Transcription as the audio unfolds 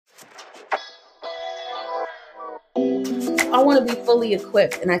I want to be fully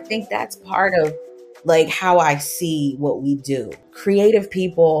equipped. And I think that's part of like how I see what we do. Creative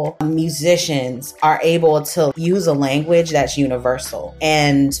people, musicians are able to use a language that's universal.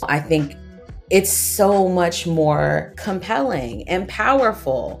 And I think it's so much more compelling and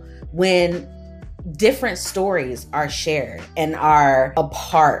powerful when different stories are shared and are a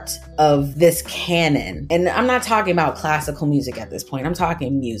part of this canon. And I'm not talking about classical music at this point. I'm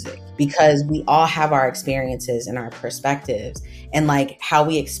talking music, because we all have our experiences and our perspectives, and like how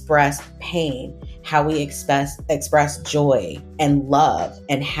we express pain, how we express joy and love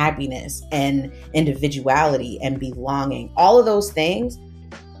and happiness and individuality and belonging. All of those things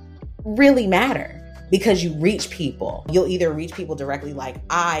really matter, because you reach people. You'll either reach people directly, like,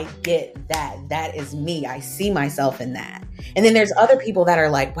 I get that. That is me. I see myself in that. And then there's other people that are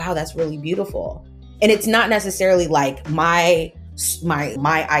like, wow, that's really beautiful. And it's not necessarily like my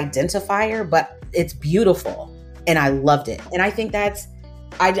identifier, but it's beautiful. And I loved it. And I think that's,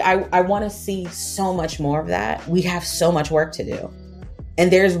 I want to see so much more of that. We have so much work to do.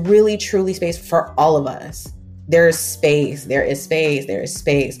 And there's really, truly space for all of us. There is space.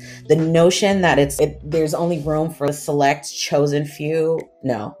 The notion that there's only room for a select chosen few.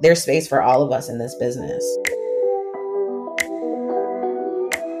 No, there's space for all of us in this business.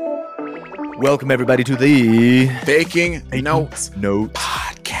 Welcome everybody to the Faking Notes Podcast.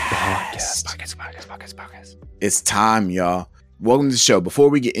 It's time, y'all. Welcome to the show. Before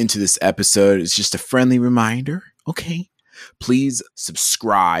we get into this episode, it's just a friendly reminder. Okay, please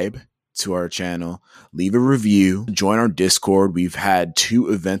subscribe to our channel, leave a review, join our Discord. We've had 2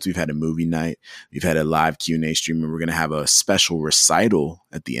 events. We've had a movie night, we've had a live Q&A stream, and we're going to have a special recital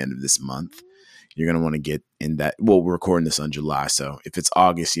at the end of this month. You're going to want to get in that. Well, we're recording this on July, so if it's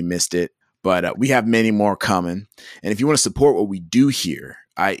August, you missed it. But we have many more coming. And if you want to support what we do here,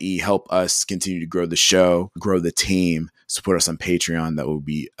 i.e. help us continue to grow the show, grow the team, support us on Patreon, that will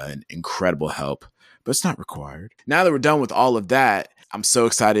be an incredible help, but it's not required. Now that we're done with all of that, I'm so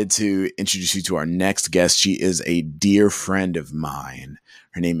excited to introduce you to our next guest. She is a dear friend of mine.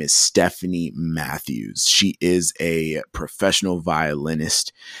 Her name is Stephanie Matthews. She is a professional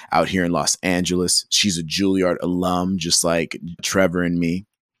violinist out here in Los Angeles. She's a Juilliard alum, just like Trevor and me.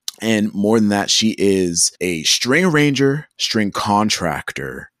 And more than that, she is a string arranger, string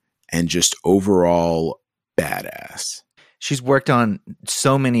contractor, and just overall badass. She's worked on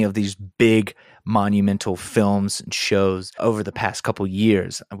so many of these big monumental films and shows over the past couple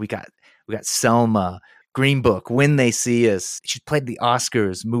years. We got Selma, Green Book, When They See Us. She's played the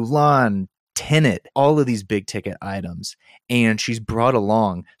Oscars, Mulan, Tenet, all of these big ticket items. And she's brought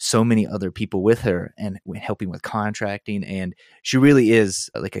along so many other people with her and helping with contracting. And she really is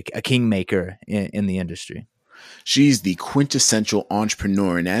like a kingmaker in the industry. She's the quintessential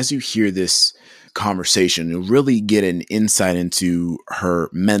entrepreneur. And as you hear this conversation, you'll really get an insight into her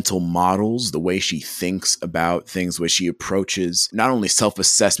mental models, the way she thinks about things, the way she approaches not only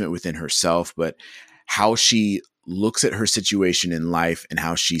self-assessment within herself, but how she looks at her situation in life and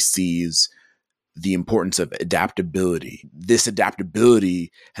how she sees the importance of adaptability. This adaptability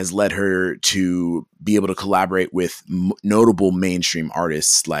has led her to be able to collaborate with notable mainstream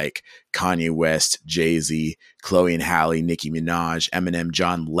artists like Kanye West, Jay-Z, Chloe and Halle, Nicki Minaj, Eminem,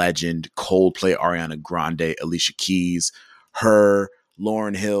 John Legend, Coldplay, Ariana Grande, Alicia Keys, her,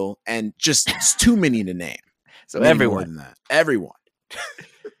 Lauryn Hill, and just it's too many to name. So everyone. More than that. Everyone.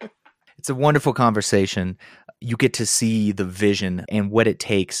 It's a wonderful conversation. You get to see the vision and what it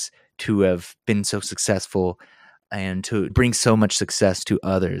takes to have been so successful and to bring so much success to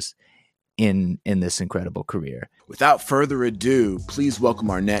others in this incredible career. Without further ado, please welcome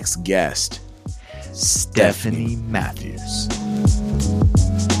our next guest, Stephanie Matthews.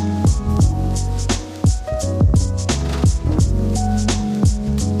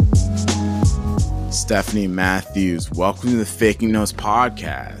 Stephanie Matthews, welcome to the Faking Notes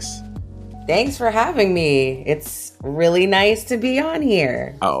Podcast. Thanks for having me. It's really nice to be on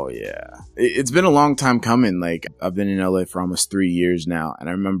here. Oh, yeah. It's been a long time coming. Like, I've been in LA for almost 3 years now. And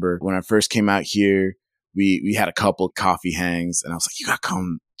I remember when I first came out here, we had a couple of coffee hangs, and I was like, you got to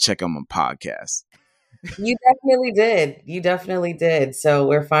come check out my podcast. You definitely did. So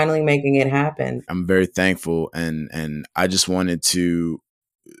we're finally making it happen. I'm very thankful. And I just wanted to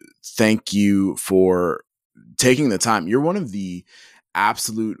thank you for taking the time. You're one of the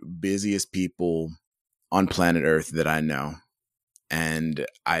absolute busiest people on planet Earth that I know, and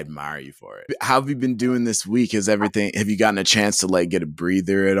I admire you for it. How have you been doing this week? Have you gotten a chance to like get a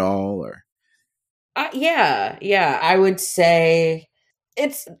breather at all, or? Yeah. I would say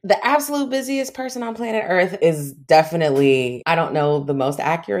It's the absolute busiest person on planet Earth is definitely, I don't know, the most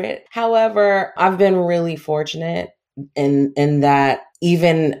accurate. However, I've been really fortunate in that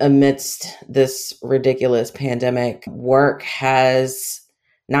even amidst this ridiculous pandemic, work has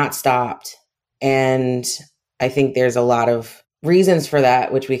not stopped. And I think there's a lot of reasons for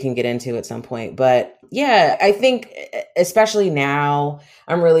that, which we can get into at some point. But yeah, I think especially now,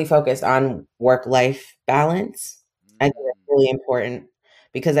 I'm really focused on work-life balance. I think that's really important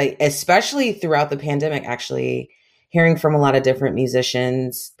because especially throughout the pandemic, actually, hearing from a lot of different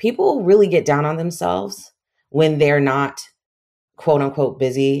musicians, people really get down on themselves when they're not quote unquote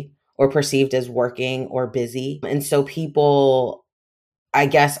busy or perceived as working or busy. And so people, I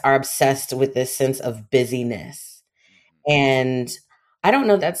guess, are obsessed with this sense of busyness. And I don't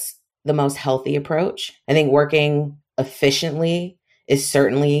know that's the most healthy approach. I think working efficiently is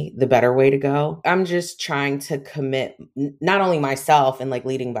certainly the better way to go. I'm just trying to commit not only myself and like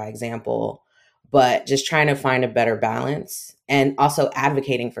leading by example, but just trying to find a better balance and also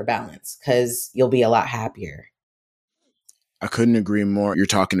advocating for balance because you'll be a lot happier. I couldn't agree more. You're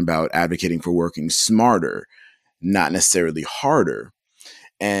talking about advocating for working smarter, not necessarily harder.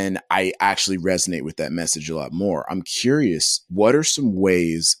 And I actually resonate with that message a lot more. I'm curious, what are some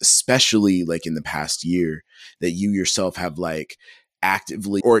ways, especially like in the past year, that you yourself have like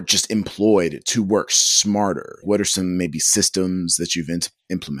actively or just employed to work smarter? What are some maybe systems that you've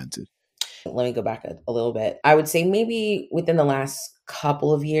implemented? Let me go back a little bit. I would say maybe within the last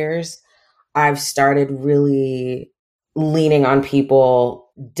couple of years, I've started really leaning on people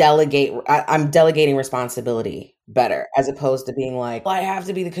I'm delegating responsibility better as opposed to being like, well, I have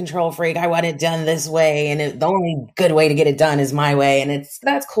to be the control freak. I want it done this way. And the only good way to get it done is my way. And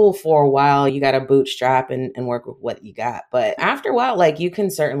that's cool for a while. You got to bootstrap and work with what you got. But after a while, like you can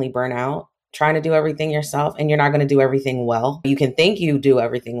certainly burn out trying to do everything yourself and you're not going to do everything well. You can think you do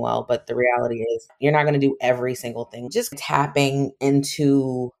everything well, but the reality is you're not going to do every single thing. Just tapping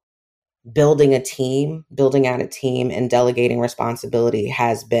into building out a team and delegating responsibility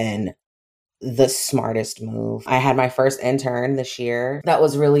has been the smartest move. I had my first intern this year. That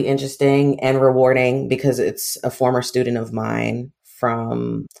was really interesting and rewarding because it's a former student of mine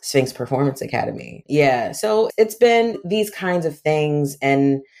from Sphinx Performance Academy. Yeah. So it's been these kinds of things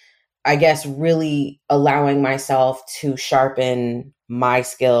and I guess really allowing myself to sharpen my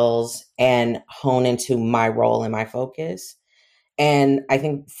skills and hone into my role and my focus. And I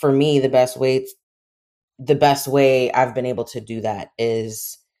think for me, the best way I've been able to do that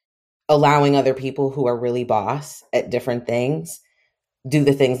is allowing other people who are really boss at different things do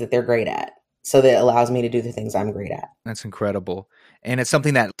the things that they're great at. So that it allows me to do the things I'm great at. That's incredible. And it's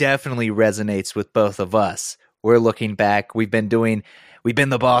something that definitely resonates with both of us. We're looking back. We've been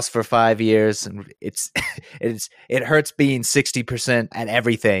the boss for 5 years and it hurts being 60% at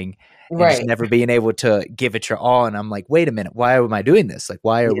everything. And just never being able to give it your all. And I'm like, wait a minute, why am I doing this? Like,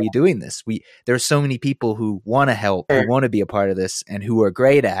 why are we doing this? There are so many people who want to help, who want to be a part of this and who are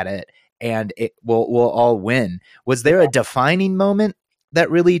great at it. And we'll all win. Was there a defining moment that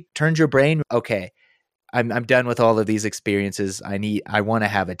really turned your brain? Okay, I'm done with all of these experiences. I want to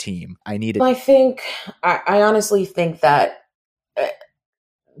have a team. I think, I honestly think that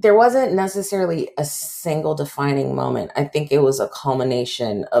there wasn't necessarily a single defining moment. I think it was a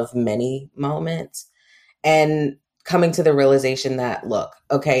culmination of many moments and coming to the realization that, look,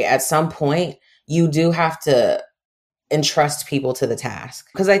 okay, at some point you do have to entrust people to the task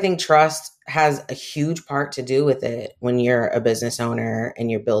because I think trust has a huge part to do with it when you're a business owner and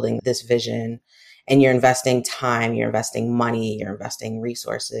you're building this vision and you're investing time, you're investing money, you're investing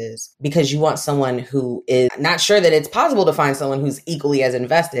resources because you want someone who is not sure that it's possible to find someone who's equally as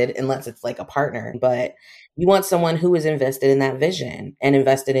invested unless it's like a partner, but you want someone who is invested in that vision and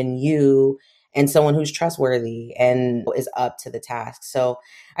invested in you and someone who's trustworthy and is up to the task. So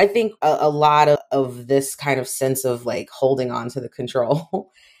I think a lot of this kind of sense of like holding on to the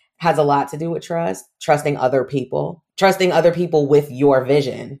control has a lot to do with trusting other people with your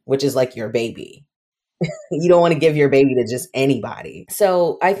vision, which is like your baby. You don't want to give your baby to just anybody.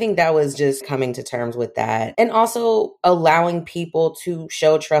 So I think that was just coming to terms with that and also allowing people to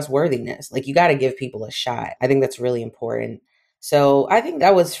show trustworthiness. Like you got to give people a shot. I think that's really important. So I think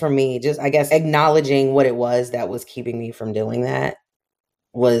that was for me, just, I guess, acknowledging what it was that was keeping me from doing that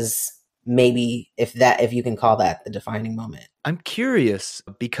was maybe, if you can call that the defining moment. I'm curious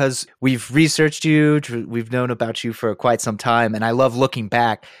because we've researched you, we've known about you for quite some time, and I love looking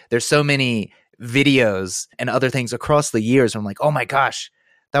back. There's so many videos and other things across the years. I'm like, oh my gosh,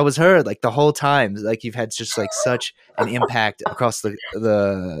 that was her, like the whole time. Like you've had just like such an impact across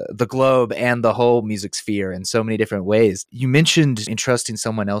the globe and the whole music sphere in so many different ways. You mentioned entrusting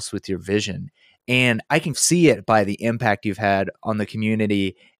someone else with your vision, and I can see it by the impact you've had on the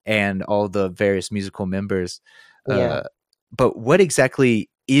community and all the various musical members. Yeah. But what exactly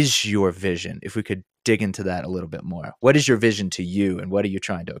is your vision? If we could dig into that a little bit more. What is your vision to you, and what are you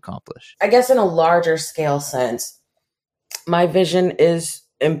trying to accomplish? I guess in a larger scale sense, my vision is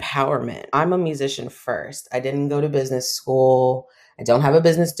empowerment. I'm a musician first. I didn't go to business school. I don't have a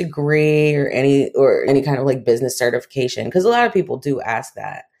business degree or any kind of like business certification, because a lot of people do ask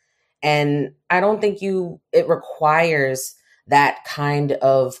that. And I don't think it requires that kind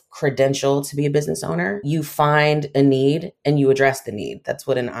of credential to be a business owner. You find a need and you address the need. That's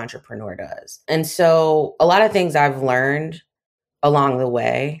what an entrepreneur does. And so a lot of things I've learned along the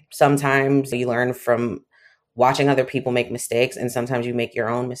way, sometimes you learn from watching other people make mistakes, and sometimes you make your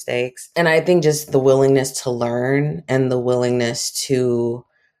own mistakes. And I think just the willingness to learn and the willingness to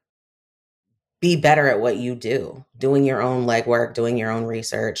be better at what you do, doing your own legwork, doing your own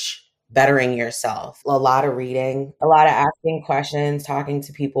research, bettering yourself. A lot of reading, a lot of asking questions, talking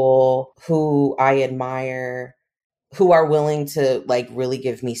to people who I admire, who are willing to like really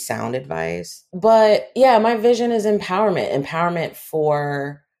give me sound advice. But yeah, my vision is empowerment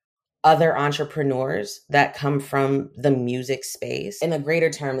for other entrepreneurs that come from the music space, in a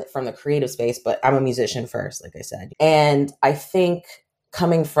greater term from the creative space, but I'm a musician first, like I said. And I think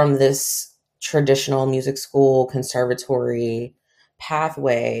coming from this traditional music school, conservatory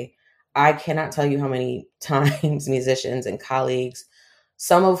pathway, I cannot tell you how many times musicians and colleagues,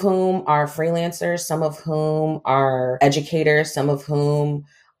 some of whom are freelancers, some of whom are educators, some of whom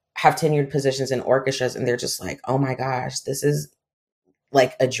have tenured positions in orchestras, and they're just like, oh my gosh, this is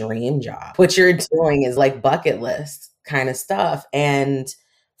like a dream job. What you're doing is like bucket list kind of stuff. And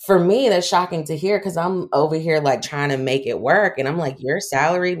for me, that's shocking to hear, because I'm over here like trying to make it work. And I'm like, you're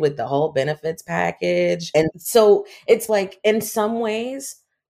salaried with the whole benefits package. And so it's like, in some ways,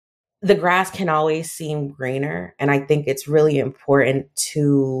 the grass can always seem greener. And I think it's really important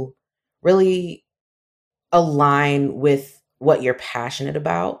to really align with what you're passionate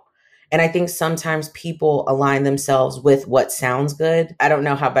about. And I think sometimes people align themselves with what sounds good. I don't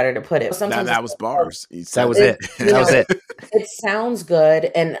know how better to put it. Sometimes that was bars. That was it. That was it. It sounds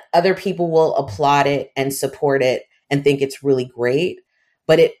good, and other people will applaud it and support it and think it's really great,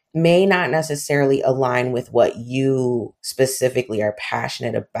 but it may not necessarily align with what you specifically are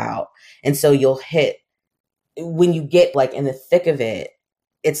passionate about. And so when you get like in the thick of it,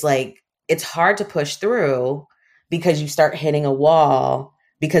 it's like, it's hard to push through because you start hitting a wall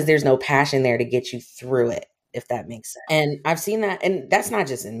because there's no passion there to get you through it, if that makes sense. And I've seen that, and that's not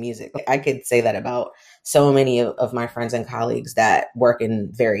just in music. I could say that about so many of my friends and colleagues that work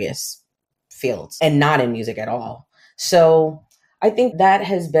in various fields and not in music at all. So I think that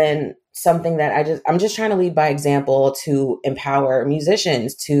has been something that I'm just trying to lead by example, to empower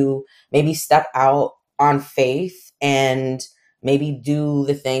musicians to maybe step out on faith and maybe do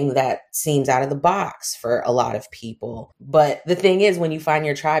the thing that seems out of the box for a lot of people. But the thing is, when you find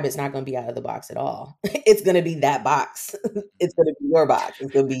your tribe, it's not going to be out of the box at all. It's going to be that box. It's going to be your box.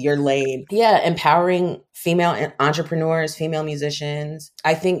 It's going to be your lane. Yeah, empowering female entrepreneurs, female musicians.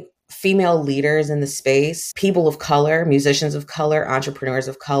 I think female leaders in the space, people of color, musicians of color, entrepreneurs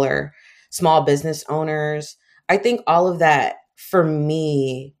of color, small business owners. I think all of that for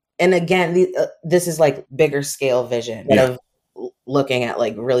me, and again, this is like bigger scale vision of looking at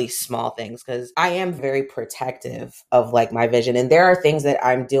like really small things, because I am very protective of like my vision. And there are things that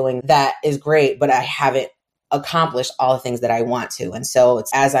I'm doing that is great, but I haven't accomplished all the things that I want to. And so it's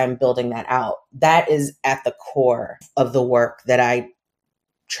as I'm building that out, that is at the core of the work that I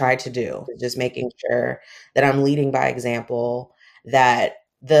try to do, just making sure that I'm leading by example, that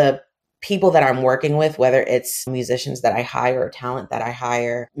the people that I'm working with, whether it's musicians that I hire or talent that I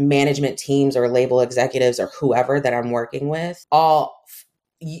hire, management teams or label executives or whoever that I'm working with, all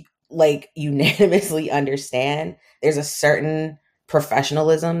like unanimously understand there's a certain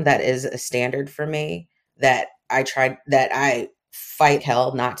professionalism that is a standard for me that I fight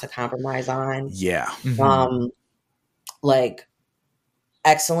hell not to compromise on. Yeah. Mm-hmm. Like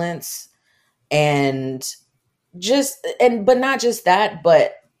excellence but not just that,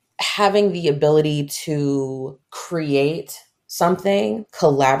 but having the ability to create something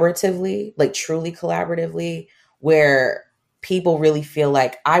collaboratively, like truly collaboratively, where people really feel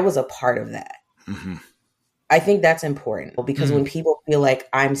like I was a part of that. Mm-hmm. I think that's important, because when people feel like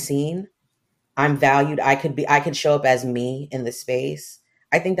I'm seen, I'm valued, I could show up as me in the space.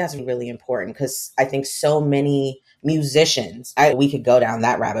 I think that's really important, because I think so many musicians, we could go down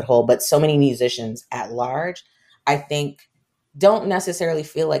that rabbit hole, but so many musicians at large, I think, don't necessarily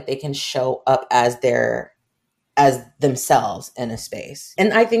feel like they can show up as themselves in a space.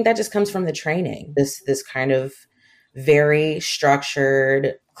 And I think that just comes from the training, this kind of very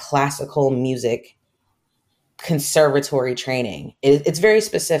structured classical music conservatory training. It's very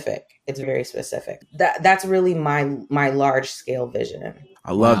specific. It's very specific. That's really my large scale vision.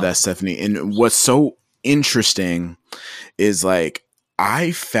 I love that, Stephanie. And what's so interesting is like,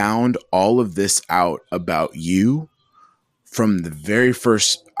 I found all of this out about you from the very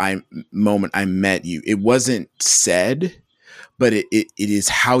first moment I met you. It wasn't said, but it is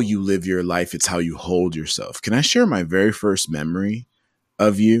how you live your life. It's how you hold yourself. Can I share my very first memory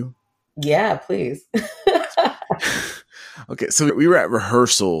of you? Yeah, please. Okay, so we were at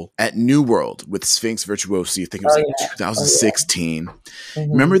rehearsal at New World with Sphinx Virtuosi. I think it was 2016.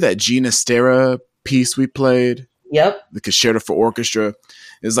 Mm-hmm. Remember that Gina Stera piece we played? Yep. The Concerto for Orchestra.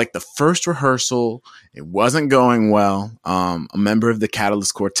 It was like the first rehearsal. It wasn't going well. A member of the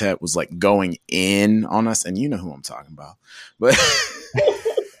Catalyst Quartet was like going in on us, and you know who I'm talking about. But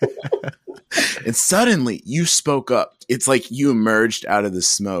and suddenly you spoke up. It's like you emerged out of the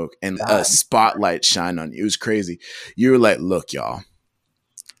smoke and a spotlight shined on you. It was crazy. You were like, look, y'all,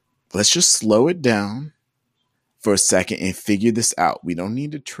 let's just slow it down for a second and figure this out. We don't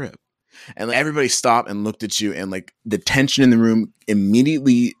need to trip. And like, everybody stopped and looked at you, and like the tension in the room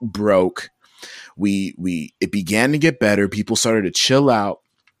immediately broke. It began to get better. People started to chill out.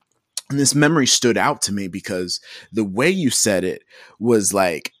 And this memory stood out to me because the way you said it was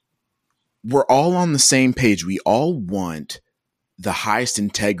like, we're all on the same page. We all want the highest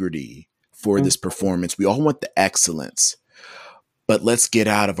integrity for this performance. We all want the excellence, but let's get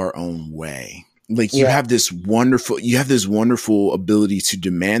out of our own way. Like you have this wonderful ability to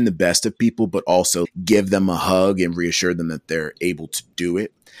demand the best of people, but also give them a hug and reassure them that they're able to do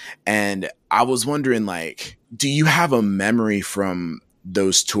it. And I was wondering, like, do you have a memory from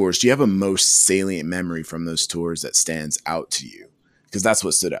those tours? Do you have a most salient memory from those tours that stands out to you? Because that's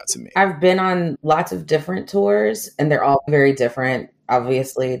what stood out to me. I've been on lots of different tours, and they're all very different,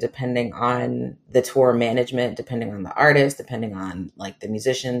 obviously, depending on the tour management, depending on the artist, depending on like the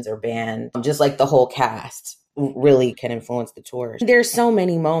musicians or band, just like the whole cast really can influence the tours. There's so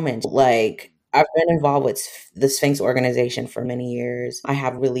many moments. Like, I've been involved with the Sphinx organization for many years. I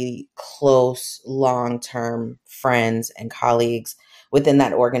have really close, long-term friends and colleagues within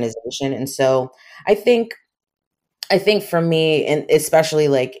that organization. And so I think for me, and especially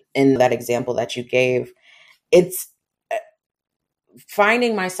like in that example that you gave, it's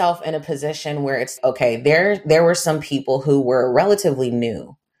finding myself in a position where it's okay. There were some people who were relatively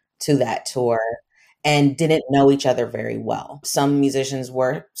new to that tour and didn't know each other very well. Some musicians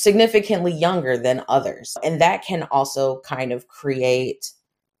were significantly younger than others. And that can also kind of create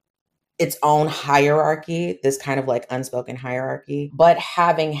its own hierarchy, this kind of like unspoken hierarchy. But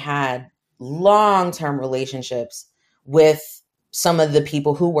having had long-term relationships with some of the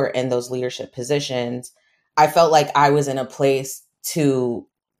people who were in those leadership positions, I felt like I was in a place to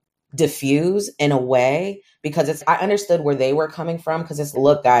diffuse in a way, because I understood where they were coming from. Because it's,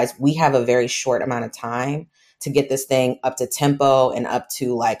 look, guys, we have a very short amount of time to get this thing up to tempo and up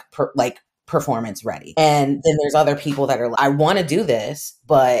to like performance ready. And then there's other people that are like, I want to do this,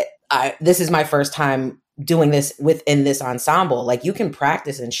 but this is my first time doing this within this ensemble. Like, you can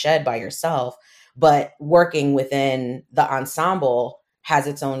practice and shed by yourself, but working within the ensemble has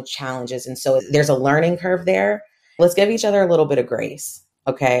its own challenges. And so there's a learning curve there. Let's give each other a little bit of grace.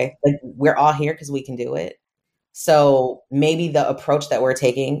 Okay. Like, we're all here because we can do it. So maybe the approach that we're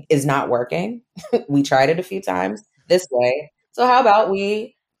taking is not working. We tried it a few times this way. So how about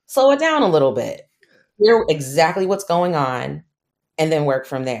we slow it down a little bit, hear exactly what's going on, and then work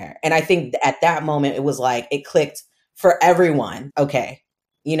from there. And I think at that moment, it was like, it clicked for everyone. Okay.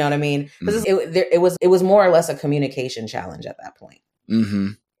 You know what I mean? Because it was more or less a communication challenge at that point.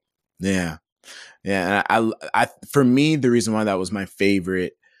 Mm-hmm. Yeah. Yeah. And I, for me, the reason why that was my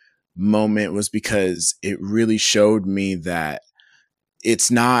favorite moment was because it really showed me that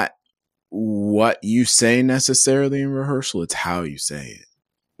it's not what you say necessarily in rehearsal, it's how you say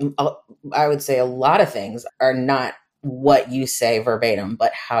it. I would say a lot of things are not what you say verbatim,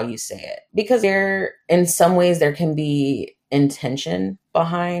 but how you say it. Because in some ways, there can be intention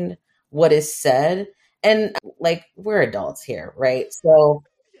behind what is said. And like, we're adults here, right? So,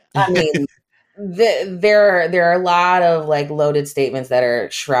 I mean, There are a lot of like loaded statements that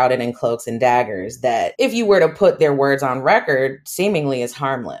are shrouded in cloaks and daggers that if you were to put their words on record, seemingly is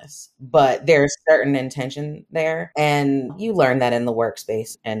harmless, but there's certain intention there. And you learn that in the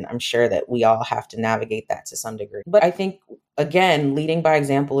workspace. And I'm sure that we all have to navigate that to some degree. But I think, again, leading by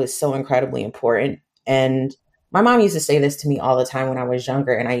example is so incredibly important. And my mom used to say this to me all the time when I was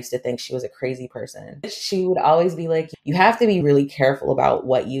younger, and I used to think she was a crazy person. She would always be like, you have to be really careful about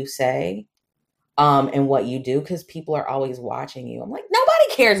what you say and what you do, because people are always watching you. I'm like,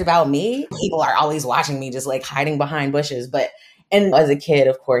 nobody cares about me. People are always watching me, just like hiding behind bushes. And as a kid,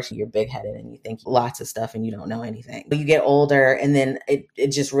 of course, you're big headed and you think lots of stuff and you don't know anything. But you get older, and then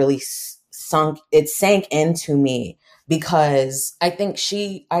it just really sank into me, because I think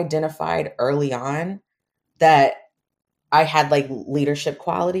she identified early on that I had like leadership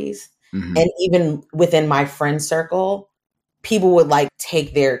qualities. Mm-hmm. And even within my friend circle, people would like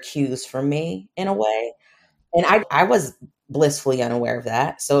take their cues from me in a way. And I was blissfully unaware of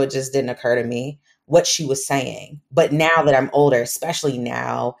that. So it just didn't occur to me what she was saying. But now that I'm older, especially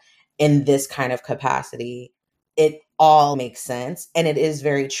now in this kind of capacity, it all makes sense. And it is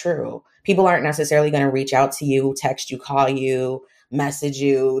very true. People aren't necessarily going to reach out to you, text you, call you, message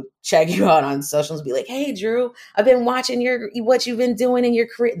you, check you out on socials, be like, hey, Drew, I've been watching what you've been doing in your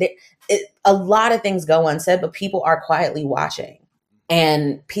career. A lot of things go unsaid, but people are quietly watching.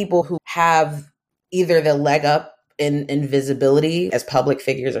 And people who have either the leg up in visibility as public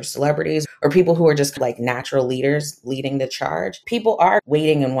figures or celebrities, or people who are just like natural leaders leading the charge, people are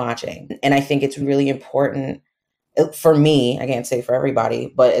waiting and watching. And I think it's really important for me, I can't say for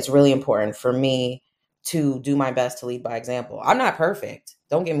everybody, but it's really important for me to do my best to lead by example. I'm not perfect.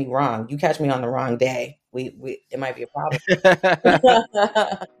 Don't get me wrong. You catch me on the wrong day, it might be a problem.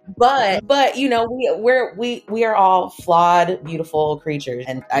 but you know, we are all flawed, beautiful creatures,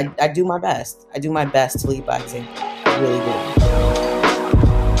 and I do my best. I do my best to lead by example. I really do.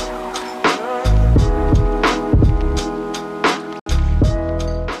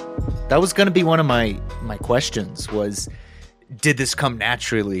 That was going to be one of my questions was, did this come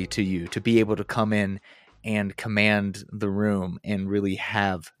naturally to you to be able to come in and command the room and really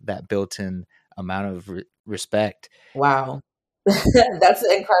have that built-in amount of respect? Wow. That's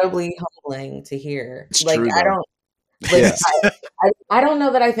incredibly humbling to hear. It's like, true, I don't, like, yes. I don't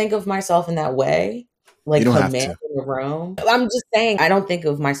know that I think of myself in that way, like commanding the room. I'm just saying, I don't think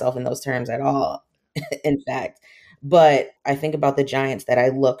of myself in those terms at all, in fact. But I think about the giants that I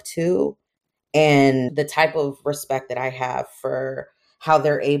look to and the type of respect that I have for how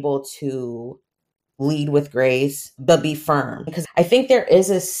they're able to lead with grace, but be firm. Because I think there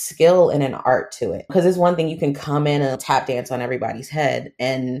is a skill and an art to it. Because it's one thing you can come in and tap dance on everybody's head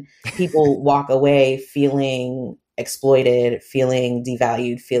and people walk away feeling exploited, feeling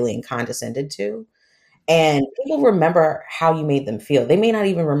devalued, feeling condescended to. And people remember how you made them feel. They may not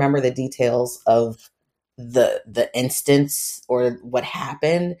even remember the details of the instance or what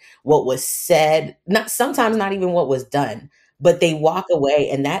happened, what was said, sometimes not even what was done, but they walk away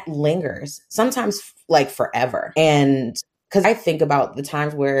and that lingers sometimes like forever. And because I think about the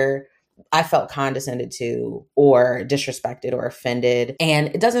times where I felt condescended to or disrespected or offended, and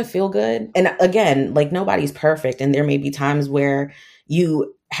it doesn't feel good. And again, like nobody's perfect. And there may be times where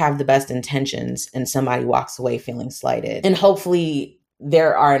you have the best intentions and somebody walks away feeling slighted. And hopefully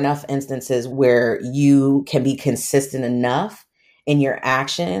there are enough instances where you can be consistent enough in your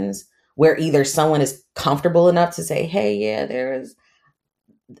actions where either someone is comfortable enough to say, hey, yeah,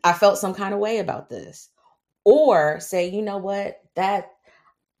 I felt some kind of way about this. Or say, you know what, that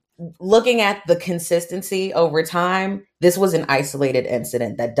looking at the consistency over time, this was an isolated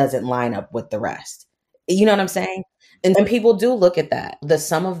incident that doesn't line up with the rest. You know what I'm saying? And people do look at that. The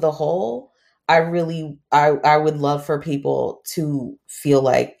sum of the whole, I would love for people to feel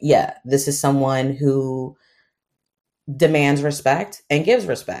like, yeah, this is someone who demands respect and gives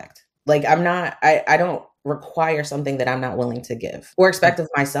respect. Like I don't require something that I'm not willing to give or expect of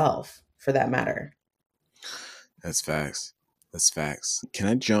myself for that matter. That's facts. Can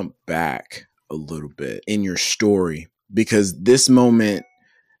I jump back a little bit in your story? Because this moment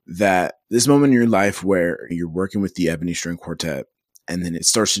in your life where you're working with the Ebony String Quartet and then it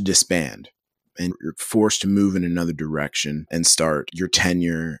starts to disband and you're forced to move in another direction and start your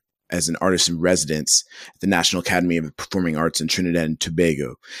tenure as an artist in residence at the National Academy of Performing Arts in Trinidad and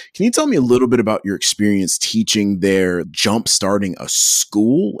Tobago. Can you tell me a little bit about your experience teaching there, jump-starting a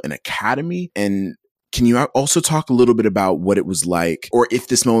school, an academy? And can you also talk a little bit about what it was like, or if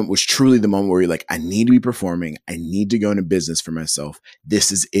this moment was truly the moment where you're like, I need to be performing, I need to go into business for myself.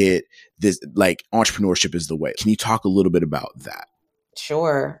 This is it. This, like, entrepreneurship is the way. Can you talk a little bit about that?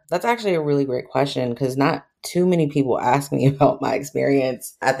 Sure. That's actually a really great question because not too many people ask me about my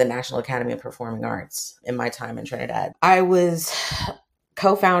experience at the National Academy of Performing Arts in my time in Trinidad. I was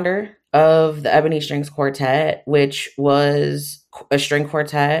co-founder of the Ebony Strings Quartet, which was a string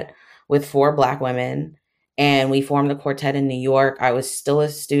quartet with 4 Black women. And we formed the quartet in New York. I was still a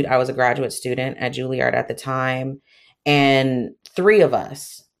student. I was a graduate student at Juilliard at the time. And 3 of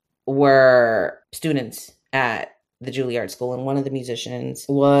us were students at the Juilliard School. And one of the musicians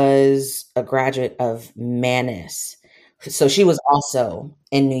was a graduate of Mannes. So she was also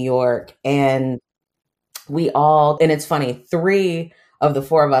in New York. And and it's funny, 3 of the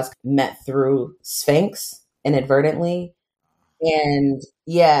 4 of us met through Sphinx inadvertently. And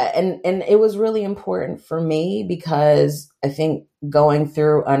yeah, and it was really important for me because I think going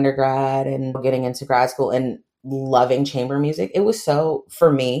through undergrad and getting into grad school and loving chamber music, it was so,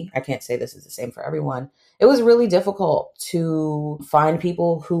 for me, I can't say this is the same for everyone. It was really difficult to find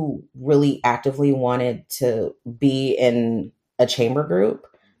people who really actively wanted to be in a chamber group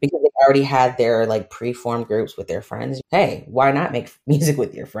because they already had their like pre-formed groups with their friends. Hey, why not make music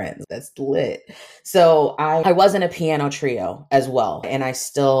with your friends? That's lit. So I was in a piano trio as well. And I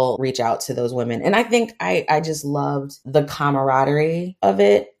still reach out to those women. And I think I just loved the camaraderie of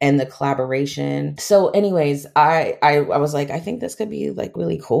it and the collaboration. So anyways, I was like, I think this could be like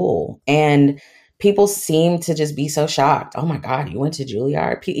really cool. And people seem to just be so shocked. Oh my God, you went to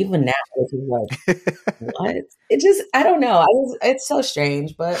Juilliard? Even now, it's like, what? It just, I don't know. It's so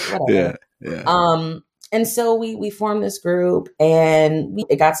strange, but whatever. Yeah. And so we formed this group and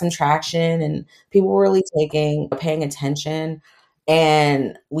it got some traction and people were really paying attention.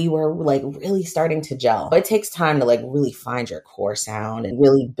 And we were like really starting to gel. But it takes time to like really find your core sound and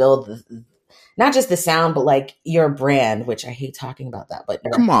really build not just the sound, but like your brand, which I hate talking about that. But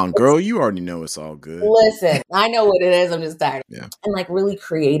come on, girl, you already know it's all good. Listen, I know what it is. I'm just tired. Yeah. And like really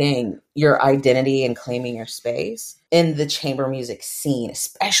creating your identity and claiming your space in the chamber music scene,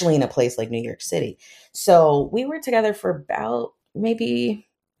 especially in a place like New York City. So we were together for about maybe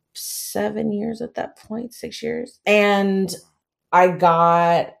 7 years at that point, 6 years. And I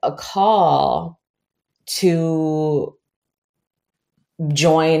got a call to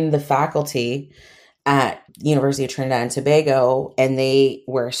join the faculty at University of Trinidad and Tobago, and they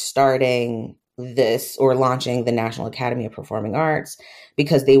were starting this or launching the National Academy of Performing Arts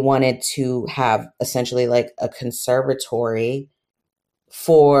because they wanted to have essentially like a conservatory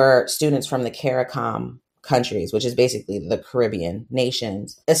for students from the CARICOM countries, which is basically the Caribbean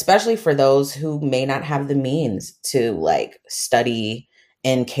nations, especially for those who may not have the means to like study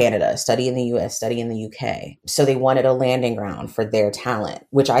in Canada, study in the US, study in the UK. So they wanted a landing ground for their talent,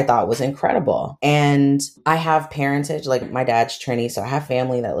 which I thought was incredible. And I have parentage, like my dad's Trini, so I have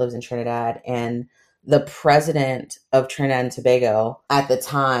family that lives in Trinidad. And the president of Trinidad and Tobago at the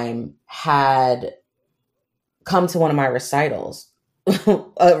time had come to one of my recitals,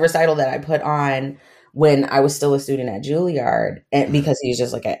 a recital that I put on when I was still a student at Juilliard. And because he was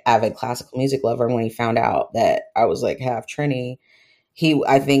just like an avid classical music lover. And when he found out that I was like half Trini,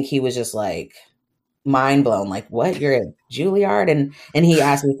 I think he was just like mind blown, like, what, you're at Juilliard? And he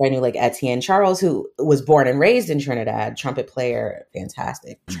asked me if I knew like Etienne Charles, who was born and raised in Trinidad, trumpet player,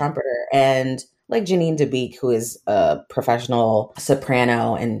 fantastic trumpeter, and like Janine DeBeek, who is a professional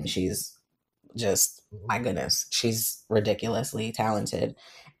soprano, and she's just, my goodness, she's ridiculously talented.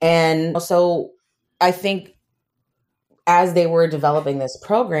 And so I think as they were developing this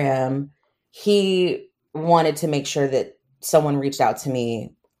program, he wanted to make sure that someone reached out to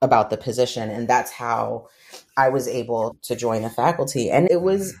me about the position. And that's how I was able to join the faculty. And it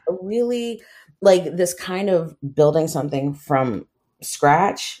was really like this kind of building something from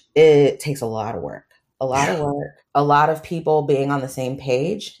scratch. It takes a lot of work, a lot of people being on the same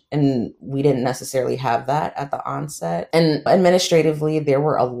page. And we didn't necessarily have that at the onset. And administratively, there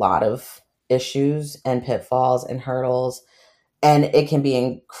were a lot of issues and pitfalls and hurdles. And it can be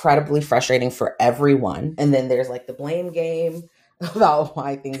incredibly frustrating for everyone. And then there's like the blame game about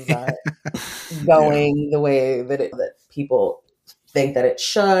why things aren't going the way that people think that it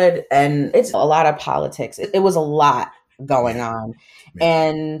should. And it's a lot of politics. It was a lot going on.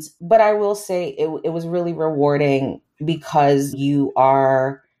 But I will say it was really rewarding because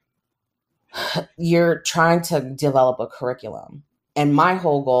you're trying to develop a curriculum. And my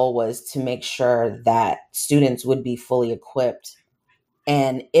whole goal was to make sure that students would be fully equipped,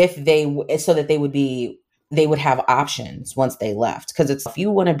 and so that they would have options once they left. Because if you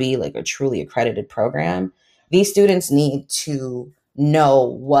want to be like a truly accredited program, these students need to know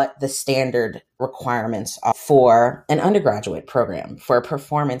what the standard requirements are for an undergraduate program, for a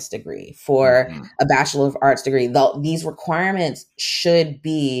performance degree, for a Bachelor of Arts degree. These requirements should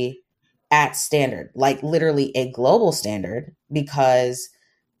be at standard, like literally a global standard, because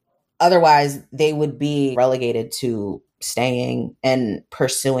otherwise they would be relegated to staying and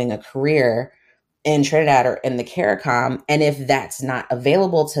pursuing a career in Trinidad or in the CARICOM. And if that's not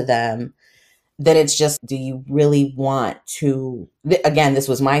available to them, then it's just, do you really want to, again, this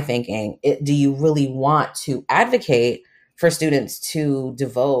was my thinking, do you really want to advocate for students to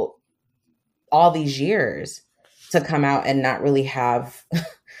devote all these years to come out and not really have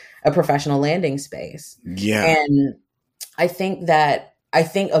a professional landing space? Yeah. And I think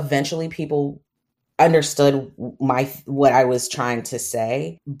eventually people understood what I was trying to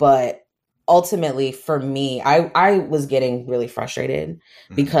say, but ultimately for me, I was getting really frustrated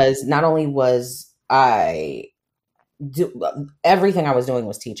because not only was everything I was doing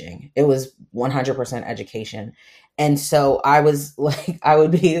was teaching. It was 100% education. And so I was like, I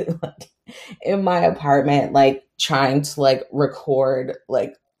would be like in my apartment, like trying to like record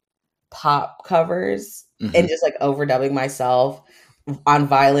like pop covers and just like overdubbing myself on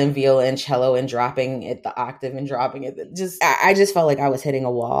violin, viola, and cello, and dropping it the octave and dropping it. I just felt like I was hitting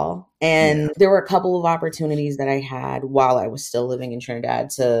a wall. And there were a couple of opportunities that I had while I was still living in Trinidad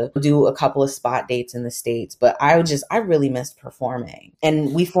to do a couple of spot dates in the States. But I really missed performing.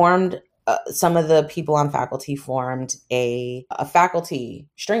 And we formed, some of the people on faculty formed a faculty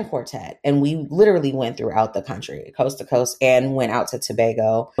string quartet. And we literally went throughout the country, coast to coast, and went out to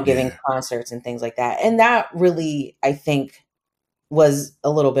Tobago, giving concerts and things like that. And that really, I think, was a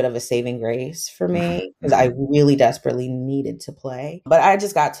little bit of a saving grace for me because I really desperately needed to play. But I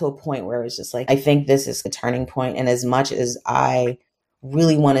just got to a point where it was just like, I think this is a turning point. And as much as I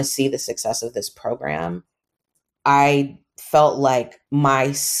really want to see the success of this program, I felt like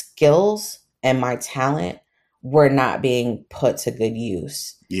my skills and my talent were not being put to good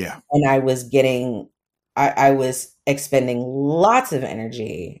use. Yeah. And I was expending lots of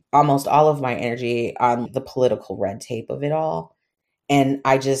energy, almost all of my energy, on the political red tape of it all. And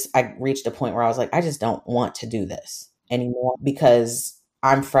I reached a point where I was like, I just don't want to do this anymore because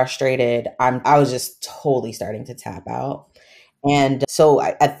I'm frustrated. I was just totally starting to tap out. And so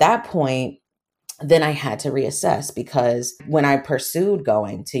at that point, then I had to reassess, because when I pursued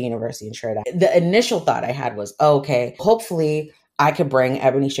going to University in Trinidad, the initial thought I had was, okay, hopefully I could bring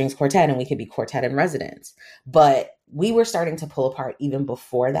Ebony Strings Quartet and we could be quartet in residence. But we were starting to pull apart even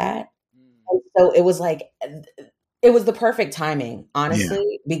before that. And so it was like, it was the perfect timing,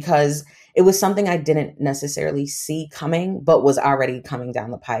 honestly, because it was something I didn't necessarily see coming, but was already coming down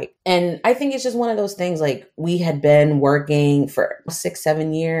the pipe. And I think it's just one of those things, like, we had been working for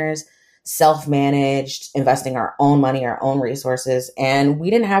 6-7 years, self-managed, investing our own money, our own resources, and we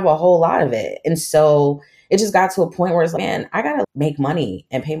didn't have a whole lot of it. And so it just got to a point where it's like, man, I gotta make money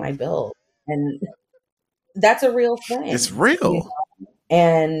and pay my bills. And that's a real thing. It's real. You know?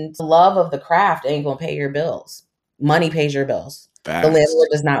 And the love of the craft ain't gonna pay your bills. Money pays your bills. Facts. The landlord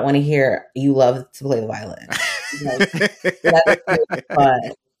does not want to hear you love to play the violin.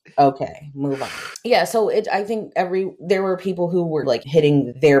 But okay, move on. Yeah, so I think there were people who were like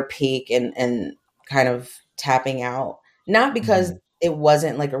hitting their peak and kind of tapping out, not because it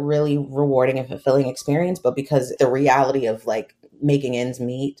wasn't like a really rewarding and fulfilling experience, but because the reality of like making ends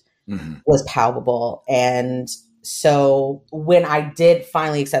meet was palpable. And so when I did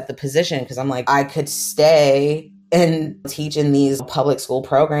finally accept the position, because I'm like, I could stay and teach in these public school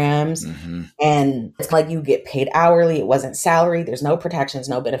programs. And it's like you get paid hourly. It wasn't salary. There's no protections,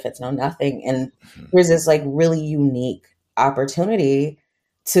 no benefits, no nothing. And there's this like really unique opportunity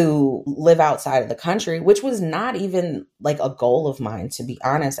to live outside of the country, which was not even like a goal of mine, to be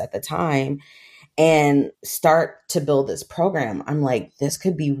honest, at the time, and start to build this program. I'm like, this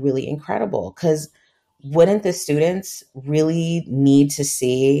could be really incredible, because wouldn't the students really need to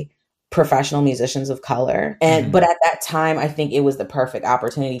see professional musicians of color? And but at that time, I think it was the perfect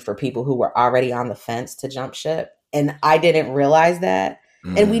opportunity for people who were already on the fence to jump ship. And I didn't realize that.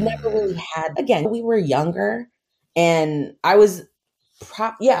 And we never really had, again, we were younger, and I was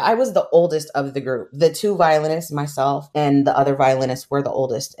the oldest of the group. The two violinists, myself and the other violinists, were the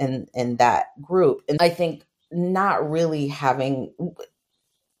oldest in that group. And I think not having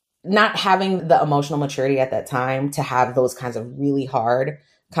the emotional maturity at that time to have those kinds of really hard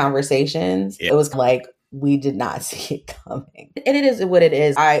conversations. It was like, we did not see it coming. And it is what it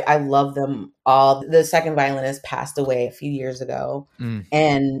is. I love them all. The second violinist passed away a few years ago.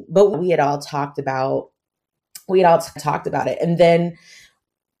 But we had all talked about it. And then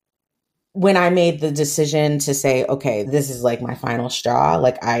when I made the decision to say, okay, this is like my final straw,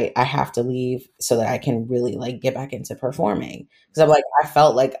 like I have to leave so that I can really like get back into performing. Because I'm like, I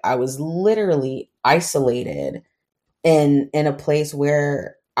felt like I was literally isolated in a place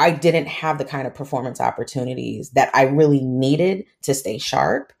where I didn't have the kind of performance opportunities that I really needed to stay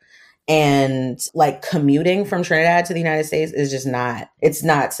sharp. And like commuting from Trinidad to the United States is just it's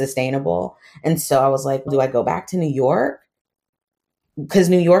not sustainable. And so I was like, do I go back to New York? Because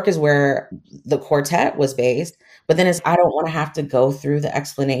New York is where the quartet was based. But then I don't want to have to go through the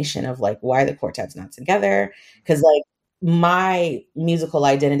explanation of like why the quartet's not together. Because like my musical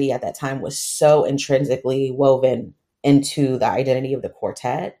identity at that time was so intrinsically woven into the identity of the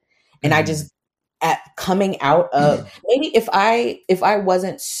quartet. And I just, at coming out of, maybe if I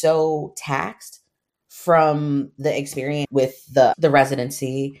wasn't so taxed from the experience with the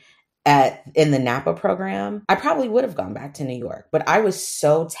residency in the Napa program, I probably would have gone back to New York. But I was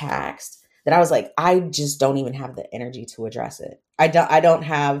so taxed that I was like, I just don't even have the energy to address it. I don't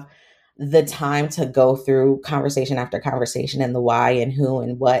have the time to go through conversation after conversation and the why and who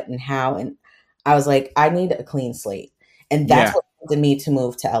and what and how. And I was like, I need a clean slate. And that's what prompted me to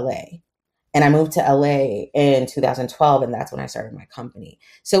move to LA. And I moved to LA in 2012, and that's when I started my company.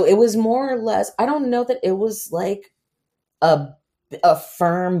 So it was more or less, I don't know that it was like a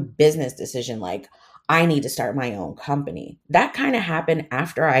firm business decision, like I need to start my own company. That kind of happened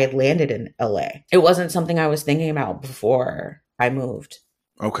after I had landed in LA. It wasn't something I was thinking about before I moved.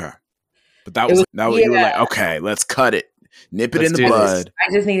 Okay. But that was you were like, okay, let's cut it. Nip it in the bud.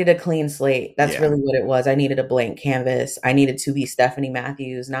 I just needed a clean slate. That's really what it was. I needed a blank canvas. I needed to be Stephanie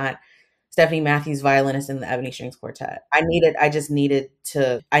Matthews, not Stephanie Matthews, violinist in the Ebony Strings Quartet. I needed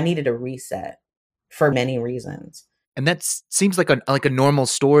a reset for many reasons. And that seems like a normal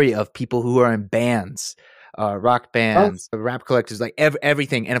story of people who are in bands, rock bands, rap collectors, like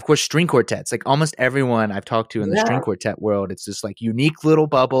everything. And of course, string quartets, like almost everyone I've talked to in the string quartet world, it's this like unique little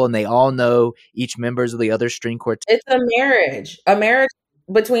bubble and they all know each members of the other string quartet. It's a marriage. A marriage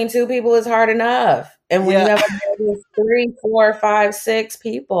between two people is hard enough. And when you have a marriage with 3, 4, 5, 6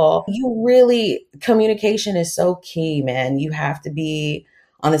 people, communication is so key, man. You have to be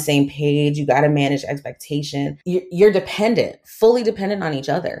on the same page. You got to manage expectation. You're fully dependent on each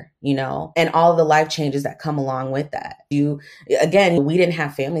other, and all the life changes that come along with that. We didn't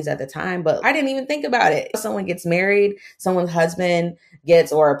have families at the time, but I didn't even think about it. Someone gets married, someone's husband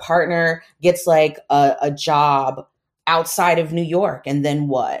or a partner gets like a job outside of New York. And then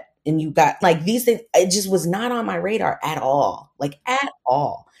what? And you got like these things, it just was not on my radar at all, like at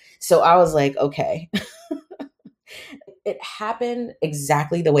all. So I was like, okay. It happened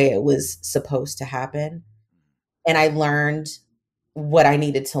exactly the way it was supposed to happen. And I learned what I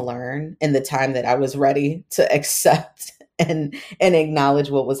needed to learn in the time that I was ready to accept and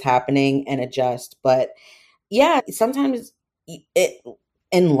acknowledge what was happening and adjust. But yeah, sometimes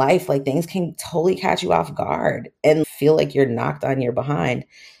in life, like things can totally catch you off guard and feel like you're knocked on your behind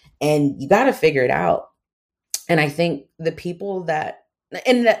and you got to figure it out. And I think the people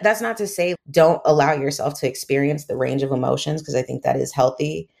that's not to say don't allow yourself to experience the range of emotions, because I think that is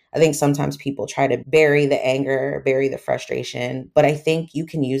healthy. I think sometimes people try to bury the anger, bury the frustration, but I think you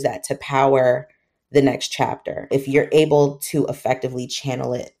can use that to power the next chapter if you're able to effectively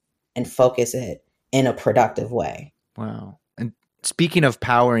channel it and focus it in a productive way. Wow. And speaking of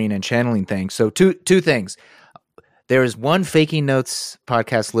powering and channeling things, so two things. There is one Faking Notes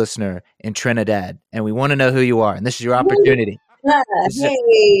podcast listener in Trinidad, and we want to know who you are, and this is your opportunity.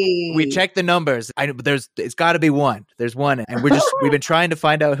 Hey. We checked the numbers. It's got to be one. There's one, and we've been trying to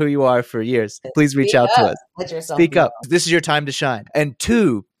find out who you are for years. Please reach out to us. Let yourself Speak up. This is your time to shine. And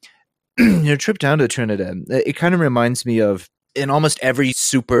 2, your trip down to Trinidad, it kind of reminds me of in almost every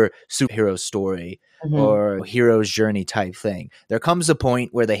superhero story or hero's journey type thing. There comes a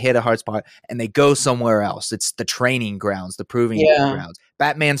point where they hit a hard spot and they go somewhere else. It's the training grounds, the proving grounds.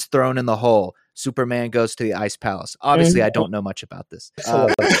 Batman's thrown in the hole. Superman goes to the Ice Palace. Obviously, I don't know much about this. This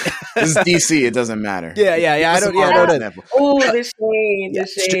is DC. It doesn't matter. Yeah. I don't know. Oh,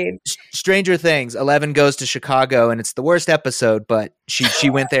 the shade. Stranger Things. 11 goes to Chicago, and it's the worst episode. But she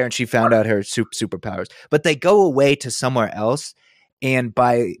went there and she found out her superpowers. But they go away to somewhere else, and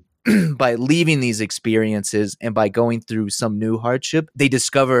by leaving these experiences and by going through some new hardship, they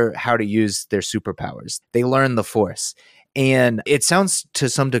discover how to use their superpowers. They learn the Force. And it sounds to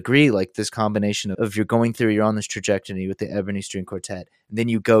some degree like this combination of you're on this trajectory with the Ebony String Quartet, and then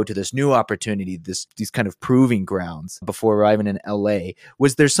you go to this new opportunity, these kind of proving grounds before arriving in LA.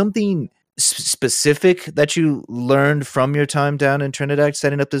 Was there something specific that you learned from your time down in Trinidad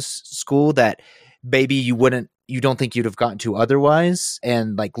setting up this school that maybe you wouldn't you don't think you'd have gotten to otherwise?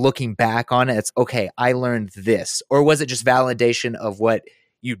 And like looking back on it, it's okay, I learned this. Or was it just validation of what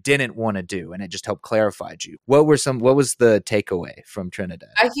you didn't want to do and it just helped clarify you? What was the takeaway from Trinidad?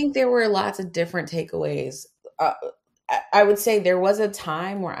 I think there were lots of different takeaways. I would say there was a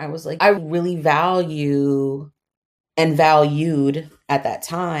time where I was like, I really value and valued at that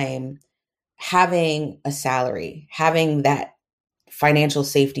time having a salary, having that financial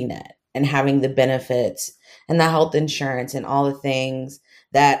safety net, and having the benefits and the health insurance and all the things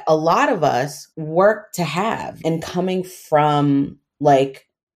that a lot of us work to have. And coming from like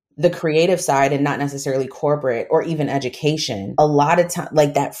the creative side and not necessarily corporate or even education, a lot of time,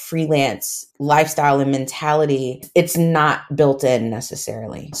 like that freelance lifestyle and mentality, it's not built in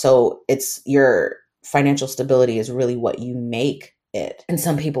necessarily. So it's your financial stability is really what you make it. And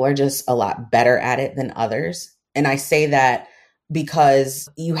some people are just a lot better at it than others. And I say that because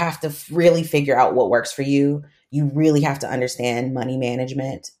you have to really figure out what works for you. You really have to understand money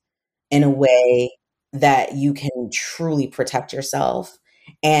management in a way that you can truly protect yourself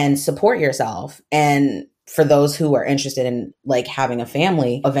and support yourself. And for those who are interested in like having a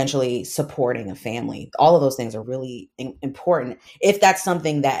family, eventually supporting a family, all of those things are really important if that's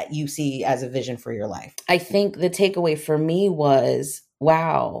something that you see as a vision for your life. I think the takeaway for me was,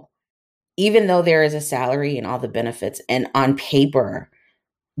 wow, even though there is a salary and all the benefits and on paper,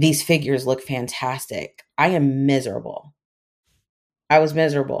 these figures look fantastic, I am miserable. I was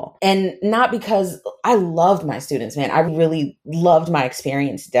miserable. And not because I loved my students, man. I really loved my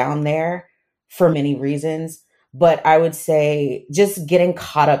experience down there for many reasons. But I would say just getting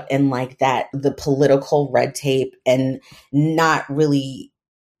caught up in like that, the political red tape and not really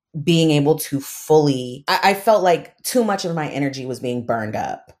being able to fully, I felt like too much of my energy was being burned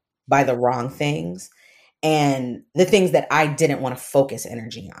up by the wrong things and the things that I didn't want to focus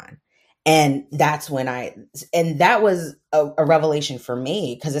energy on. And that's when that was a revelation for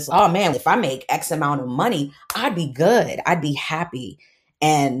me, because it's, oh man, if I make X amount of money, I'd be good. I'd be happy.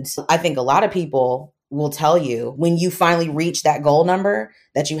 And I think a lot of people will tell you when you finally reach that goal number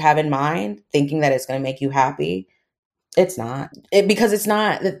that you have in mind, thinking that it's going to make you happy, it's not. Because it's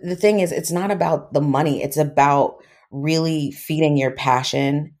not, the thing is, it's not about the money. It's about really feeding your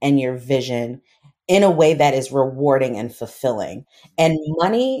passion and your vision in a way that is rewarding and fulfilling. And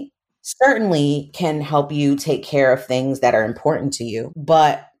money certainly can help you take care of things that are important to you,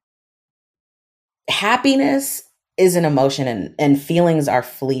 but happiness is an emotion and feelings are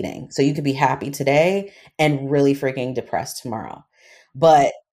fleeting. So you could be happy today and really freaking depressed tomorrow.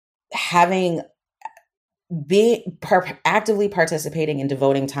 But actively participating and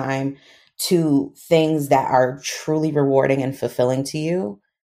devoting time to things that are truly rewarding and fulfilling to you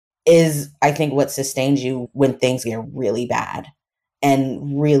is, I think, what sustains you when things get really bad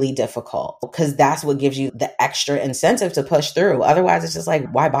and really difficult, because that's what gives you the extra incentive to push through. Otherwise, it's just like,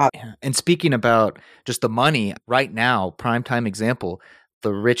 why bother? Yeah. And speaking about just the money, right now, primetime example,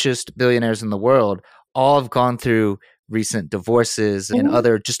 the richest billionaires in the world all have gone through recent divorces and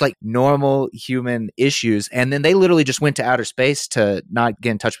other just like normal human issues. And then they literally just went to outer space to not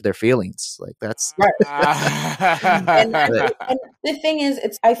get in touch with their feelings. Like that's right. and the thing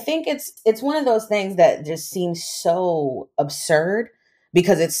is, I think it's one of those things that just seems so absurd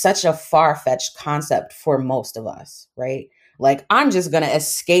because it's such a far-fetched concept for most of us, right? Like, I'm just going to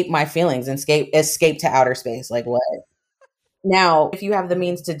escape my feelings and escape to outer space. Like, what? Now, if you have the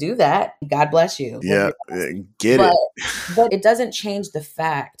means to do that, God bless you. Yeah, get it. But it doesn't change the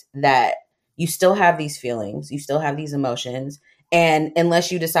fact that you still have these feelings, you still have these emotions, and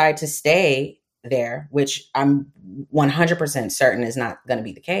unless you decide to stay there, which I'm 100% certain is not going to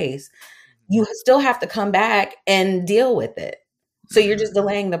be the case, you still have to come back and deal with it. So you're just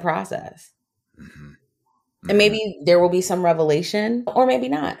delaying the process. And maybe there will be some revelation, or maybe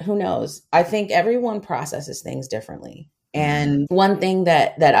not. Who knows? I think everyone processes things differently. And one thing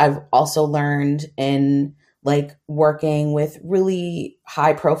that I've also learned in like working with really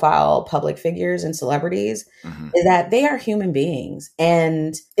high profile public figures and celebrities is that they are human beings.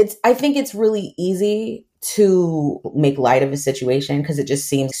 And I think it's really easy to make light of a situation because it just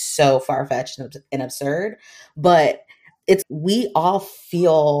seems so far-fetched and absurd. But we all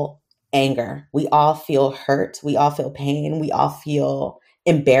feel anger. We all feel hurt. We all feel pain. We all feel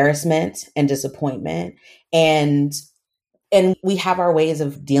embarrassment and disappointment. And we have our ways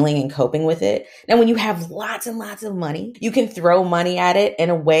of dealing and coping with it. And when you have lots and lots of money, you can throw money at it in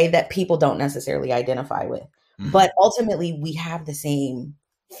a way that people don't necessarily identify with. But ultimately, we have the same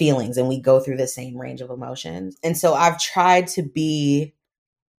feelings and we go through the same range of emotions. And so I've tried to be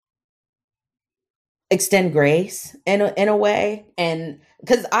extend grace in a way. And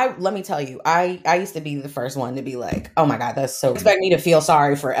because let me tell you, I used to be the first one to be like, oh my God, that's so expect me to feel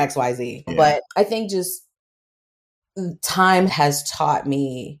sorry for XYZ. Yeah. But I think just time has taught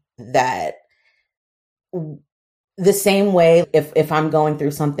me that the same way, if I'm going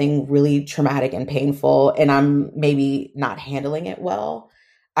through something really traumatic and painful and I'm maybe not handling it well,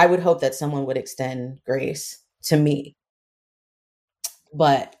 I would hope that someone would extend grace to me.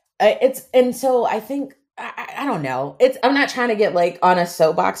 But so I think, I don't know. I'm not trying to get like on a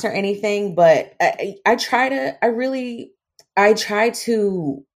soapbox or anything, but I try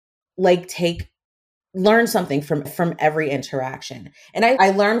to like learn something from every interaction. And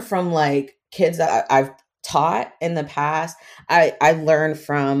I learn from like kids that I've taught in the past. I learn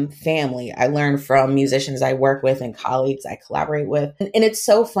from family. I learn from musicians I work with and colleagues I collaborate with. And it's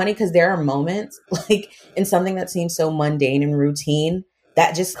so funny because there are moments like in something that seems so mundane and routine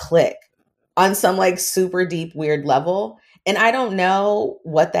that just click on some like super deep, weird level. And I don't know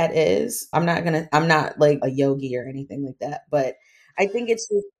what that is. I'm not like a yogi or anything like that, but I think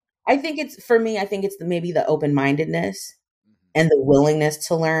for me, I think it's maybe the open-mindedness and the willingness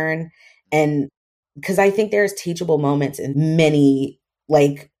to learn. And because I think there's teachable moments in many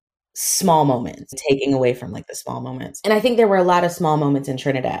like small moments, taking away from like the small moments. And I think there were a lot of small moments in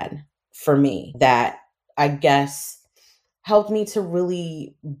Trinidad for me that I guess helped me to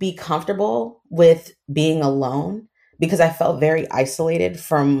really be comfortable with being alone because I felt very isolated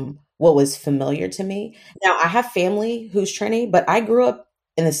from what was familiar to me. Now, I have family who's Trini, but I grew up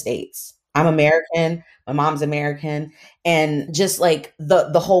in the States. I'm American. My mom's American. And just like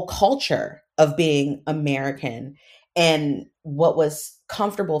the whole culture of being American and what was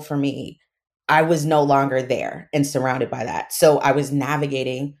comfortable for me, I was no longer there and surrounded by that. So I was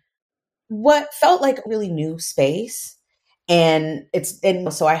navigating what felt like a really new space. And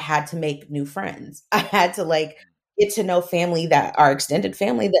so I had to make new friends. I had to like get to know family that are extended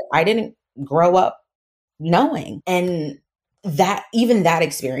family that I didn't grow up knowing. And that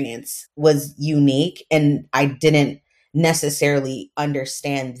experience was unique. And I didn't necessarily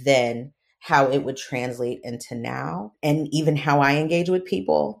understand then how it would translate into now and even how I engage with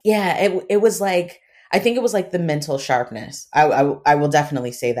people. Yeah, it was like, I think it was like the mental sharpness. I will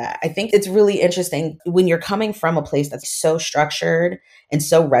definitely say that. I think it's really interesting when you're coming from a place that's so structured and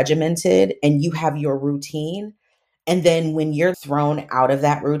so regimented and you have your routine. And then when you're thrown out of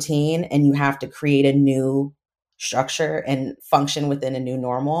that routine and you have to create a new structure and function within a new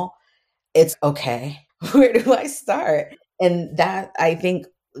normal, it's okay. Where do I start? And that, I think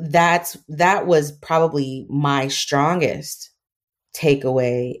that was probably my strongest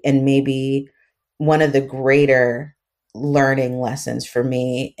takeaway and maybe one of the greater learning lessons for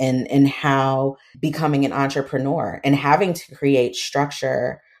me in how becoming an entrepreneur and having to create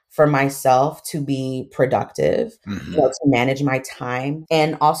structure for myself to be productive, to manage my time.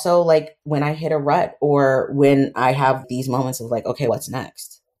 And also like when I hit a rut or when I have these moments of like, okay, what's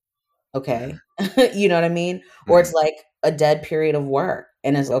next? Okay. You know what I mean? Or it's like a dead period of work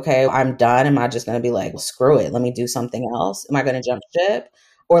and it's okay, I'm done. Am I just going to be like, well, screw it. Let me do something else. Am I going to jump ship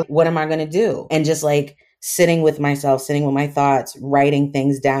or what am I going to do? And just like sitting with myself, sitting with my thoughts, writing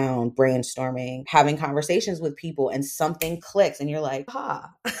things down, brainstorming, having conversations with people and something clicks and you're like, I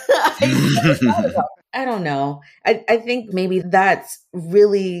don't know. I think maybe that's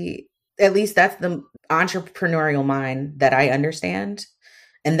really, at least that's the entrepreneurial mind that I understand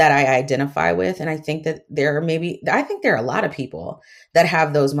and that I identify with. And I think that there are a lot of people that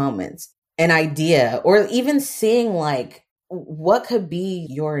have those moments, an idea, or even seeing like what could be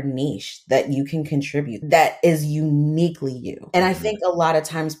your niche that you can contribute that is uniquely you. And I think a lot of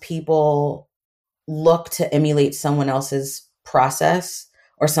times people look to emulate someone else's process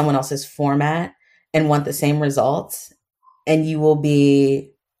or someone else's format and want the same results. And you will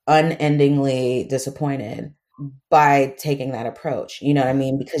be unendingly disappointed by taking that approach. You know what I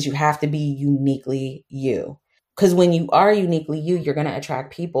mean? Because you have to be uniquely you. Because when you are uniquely you, you're going to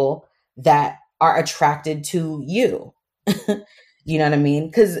attract people that are attracted to you. You know what I mean?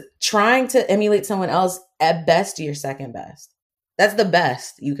 Because trying to emulate someone else, at best, you're second best. That's the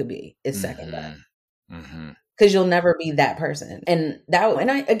best you could be, is second best. Because you'll never be that person. And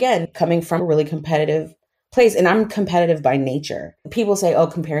I, again, coming from a really competitive place, and I'm competitive by nature. People say, oh,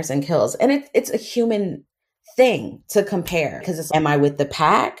 comparison kills. And it's a human thing to compare because it's, am I with the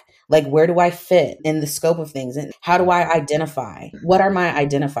pack? Like, where do I fit in the scope of things? And how do I identify? What are my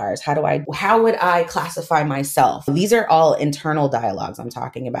identifiers? How would I classify myself? These are all internal dialogues I'm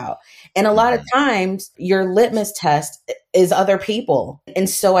talking about. And a lot of times your litmus test is other people. And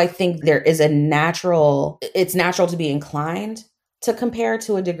so I think there is it's natural to be inclined to compare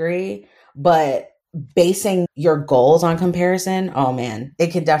to a degree, but basing your goals on comparison, oh man, it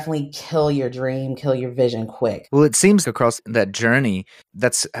could definitely kill your dream, kill your vision quick. Well, it seems across that journey,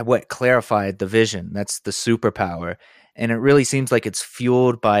 that's what clarified the vision. That's the superpower. And it really seems like it's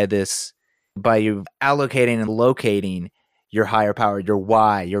fueled by this, by you allocating and locating your higher power, your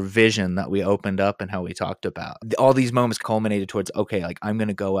why, your vision that we opened up and how we talked about. All these moments culminated towards, okay, like I'm going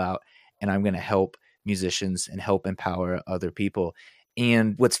to go out and I'm going to help musicians and help empower other people.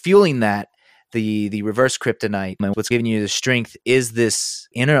 And what's fueling that, the reverse kryptonite, and what's giving you the strength is this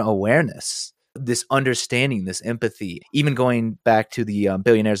inner awareness, this understanding, this empathy, even going back to the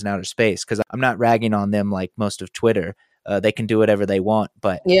billionaires in outer space, because I'm not ragging on them like most of Twitter. They can do whatever they want.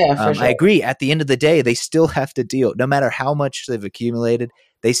 But yeah, for sure. I agree. At the end of the day, they still have to deal, no matter how much they've accumulated,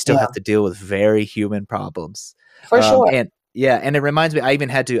 they still have to deal with very human problems. For sure. And it reminds me,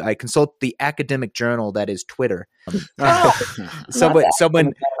 I consult the academic journal that is Twitter.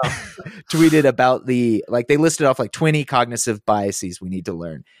 Someone tweeted about they listed off like 20 cognitive biases we need to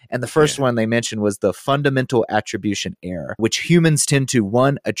learn. And the first one they mentioned was the fundamental attribution error, which humans tend to,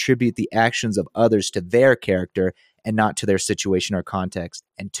 one, attribute the actions of others to their character and not to their situation or context.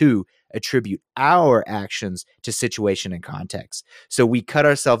 And two, attribute our actions to situation and context. So we cut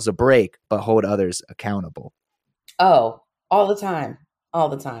ourselves a break, but hold others accountable. Oh, all the time. All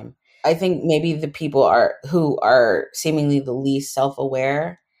the time. I think maybe the people who are seemingly the least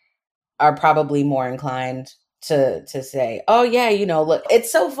self-aware are probably more inclined to say, oh yeah, look,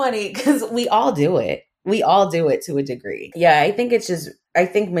 it's so funny because we all do it. We all do it to a degree. Yeah, I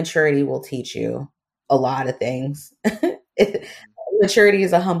think maturity will teach you a lot of things. Maturity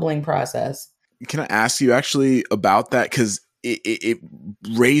is a humbling process. Can I ask you actually about that? Because it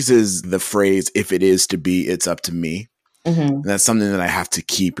raises the phrase, if it is to be, it's up to me. Mm-hmm. And that's something that I have to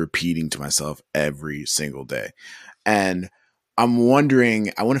keep repeating to myself every single day. And I'm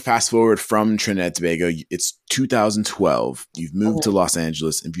wondering, I want to fast forward from Trinidad and Tobago. It's 2012. You've moved to Los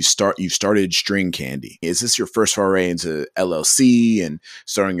Angeles and you've started String Candy. Is this your first foray into LLC and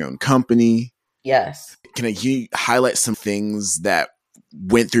starting your own company? Yes. Can you highlight some things that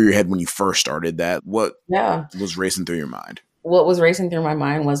went through your head when you first started that? What was racing through your mind? What was racing through my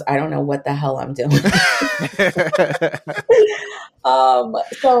mind was, I don't know what the hell I'm doing.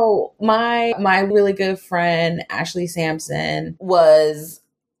 So my really good friend, Ashley Sampson, was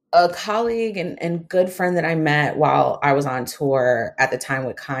a colleague and good friend that I met while I was on tour at the time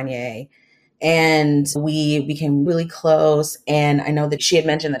with Kanye. And we became really close. And I know that she had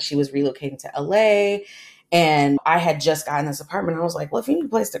mentioned that she was relocating to LA. And I had just gotten this apartment. I was like, well, if you need a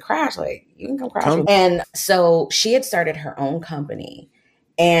place to crash, like, you can come crash with me. And so she had started her own company.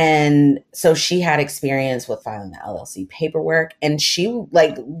 And so she had experience with filing the LLC paperwork. And she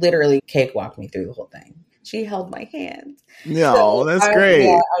literally cakewalked me through the whole thing. She held my hand. No, that's great.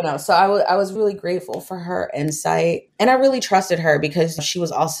 Yeah, I know. So I was really grateful for her insight. And I really trusted her because she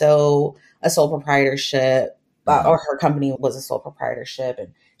was also a sole proprietorship, or her company was a sole proprietorship.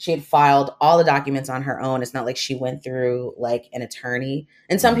 And she had filed all the documents on her own. It's not like she went through like an attorney.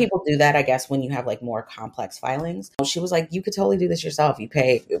 And some people do that, I guess, when you have like more complex filings. She was like, you could totally do this yourself. You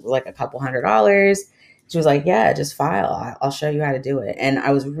pay like a couple $100s. She was like, yeah, just file. I'll show you how to do it. And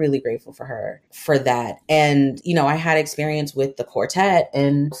I was really grateful for her for that. And, I had experience with the quartet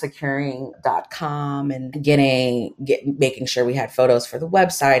and securing.com and making sure we had photos for the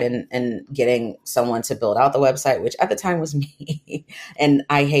website and getting someone to build out the website, which at the time was me. And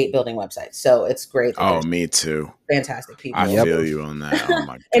I hate building websites. So it's great. Oh, me too. Fantastic people. I feel you on that. Oh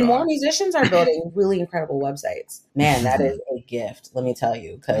my God. And more musicians are building really incredible websites. Man, that is a gift, let me tell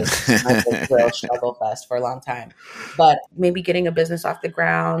you, because I was a real struggle fest for a long time. But maybe getting a business off the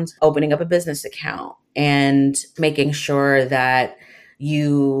ground, opening up a business account, and making sure that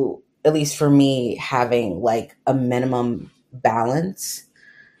you, at least for me, having like a minimum balance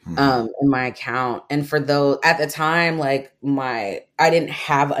in my account. And for those at the time, like I didn't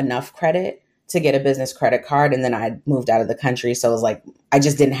have enough credit to get a business credit card. And then I moved out of the country. So it was like, I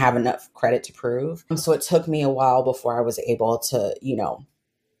just didn't have enough credit to prove. So it took me a while before I was able to,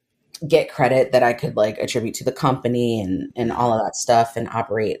 get credit that I could like attribute to the company and all of that stuff and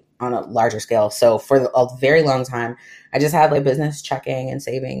operate on a larger scale. So for a very long time, I just had like business checking and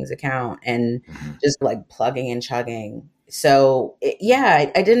savings account and just like plugging and chugging. So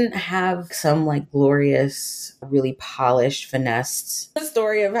I didn't have some like glorious, really polished, finessed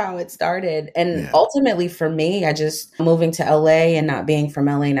story of how it started. And ultimately for me, I just moving to LA and not being from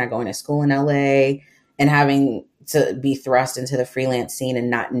LA, not going to school in LA and having to be thrust into the freelance scene and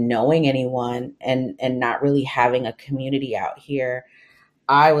not knowing anyone and not really having a community out here.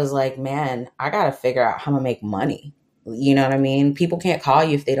 I was like, man, I got to figure out how to make money. You know what I mean? People can't call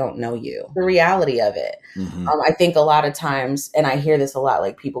you if they don't know you. The reality of it. I think a lot of times, and I hear this a lot,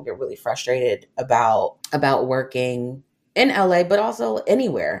 like people get really frustrated about working in LA, but also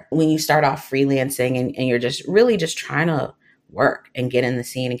anywhere. When you start off freelancing and you're just really just trying to work and get in the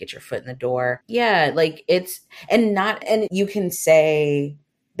scene and get your foot in the door. Yeah, like and you can say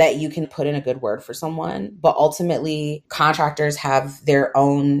that you can put in a good word for someone, but ultimately contractors have their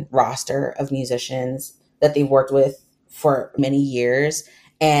own roster of musicians that they've worked with for many years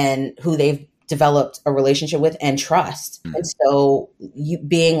and who they've developed a relationship with and trust. And so you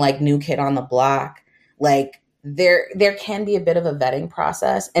being like new kid on the block, like there can be a bit of a vetting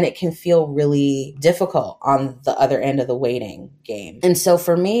process and it can feel really difficult on the other end of the waiting game. And so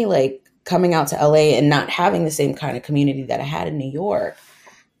for me, like coming out to LA and not having the same kind of community that I had in New York,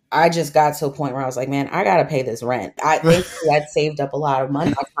 I just got to a point where I was like, man, I got to pay this rent. I think I'd saved up a lot of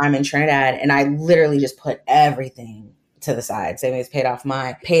money my time in Trinidad, and I literally just put everything to the side. Savings paid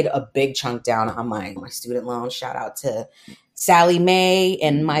a big chunk down on my student loan. Shout out to Sally Mae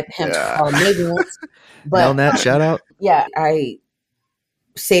and my pimp Megan. But Nelnet, shout out. Yeah, I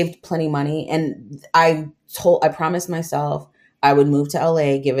saved plenty of money, and I promised myself I would move to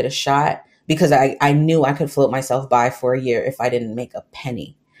LA, give it a shot, because I knew I could float myself by for a year if I didn't make a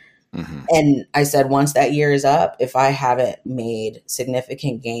penny. And I said, once that year is up, if I haven't made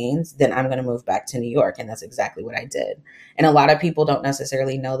significant gains, then I'm going to move back to New York. And that's exactly what I did. And a lot of people don't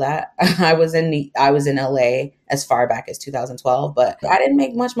necessarily know that. I was in LA as far back as 2012, but I didn't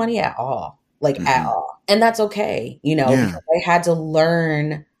make much money at all, at all. And that's okay. Because I had to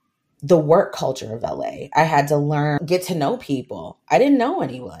learn the work culture of LA. I had to get to know people. I didn't know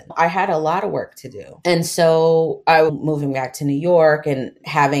anyone. I had a lot of work to do. And so I was moving back to New York and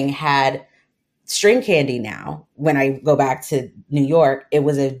having had String Candy now, when I go back to New York, it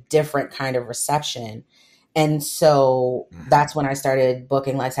was a different kind of reception. And so that's when I started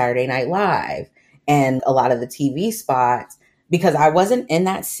booking like Saturday Night Live and a lot of the TV spots, because I wasn't in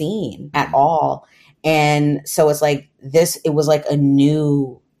that scene at all. And so it's like it was like a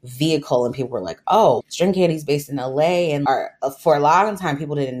new vehicle, and people were like, oh, String Candy's based in LA. And for a long time,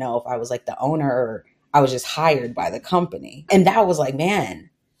 people didn't know if I was like the owner or I was just hired by the company. And that was like, man,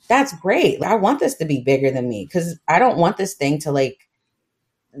 that's great. I want this to be bigger than me, because I don't want this thing to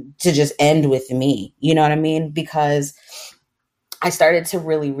just end with me. You know what I mean? Because I started to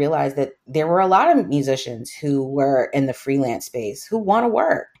really realize that there were a lot of musicians who were in the freelance space who want to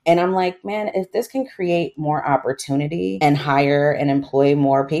work. And I'm like, man, if this can create more opportunity and hire and employ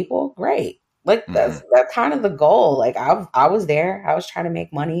more people, great. That's kind of the goal. Like I was there. I was trying to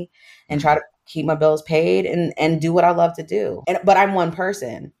make money and try to keep my bills paid and do what I love to do. But I'm one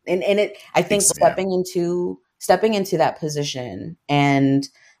person. I think stepping into that position and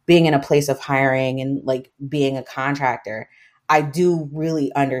being in a place of hiring and like being a contractor, I do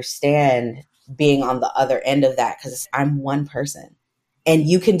really understand being on the other end of that, because I'm one person. And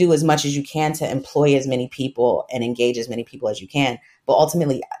you can do as much as you can to employ as many people and engage as many people as you can. But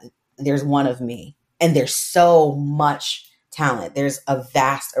ultimately, there's one of me. And there's so much talent. There's a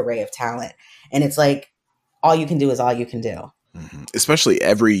vast array of talent. And it's like, all you can do is all you can do. Especially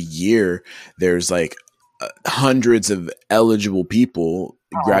every year, there's like hundreds of eligible people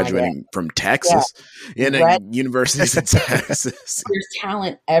graduating from Texas universities in Texas. There's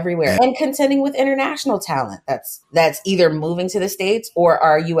talent everywhere, and contending with international talent that's either moving to the States or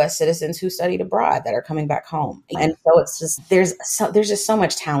are U.S. citizens who studied abroad that are coming back home. And so it's just there's just so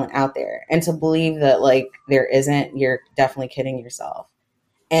much talent out there, and to believe that like there isn't, you're definitely kidding yourself.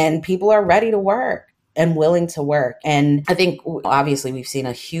 And people are ready to work and willing to work. And I think obviously we've seen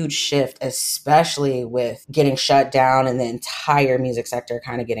a huge shift, especially with getting shut down and the entire music sector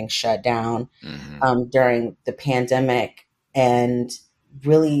kind of getting shut down during the pandemic. And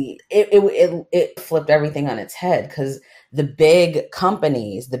really it flipped everything on its head, because the big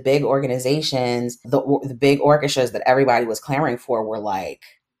companies, the big organizations, the big orchestras that everybody was clamoring for were like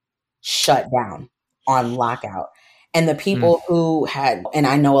shut down on lockout. And the people who had, and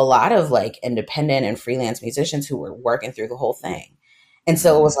I know a lot of like independent and freelance musicians who were working through the whole thing. And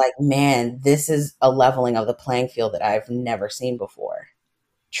so it was like, man, this is a leveling of the playing field that I've never seen before,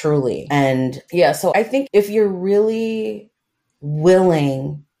 truly. And yeah, so I think if you're really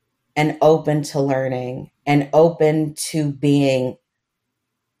willing and open to learning and open to being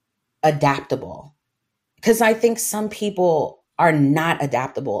adaptable, because I think some people are not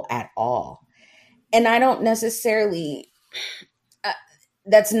adaptable at all. And I don't necessarily,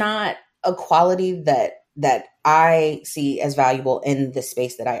 that's not a quality that that I see as valuable in the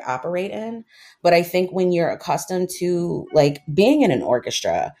space that I operate in. But I think when you're accustomed to like being in an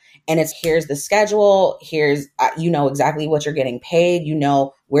orchestra and it's here's the schedule, here's, you know, exactly what you're getting paid, you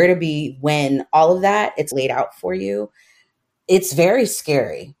know, where to be when, all of that, it's laid out for you. It's very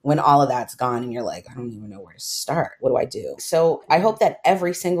scary when all of that's gone and you're like, I don't even know where to start. What do I do? So I hope that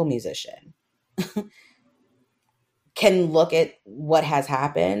every single musician can look at what has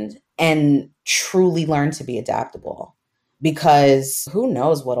happened and truly learn to be adaptable, because who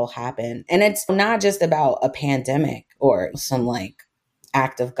knows what'll happen. And it's not just about a pandemic or some like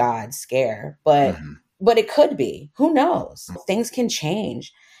act of God scare, but it could be. Who knows? Things can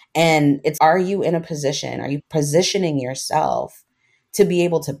change. And it's, are you in a position, are you positioning yourself to be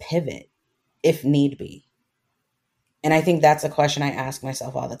able to pivot if need be? And I think that's a question I ask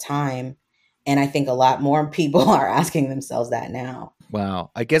myself all the time. And I think a lot more people are asking themselves that now. Wow.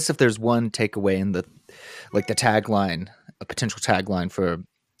 I guess if there's one takeaway in the tagline, a potential tagline for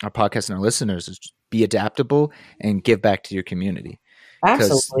our podcast and our listeners is just be adaptable and give back to your community.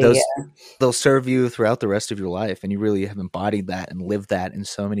 Absolutely. They'll serve you throughout the rest of your life. And you really have embodied that and lived that in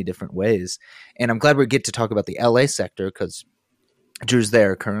so many different ways. And I'm glad we get to talk about the LA sector, because Drew's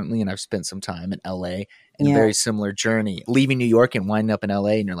there currently, and I've spent some time in LA and a very similar journey, leaving New York and winding up in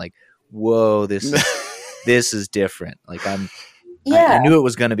LA. And you're like, whoa, this is different. Like I knew it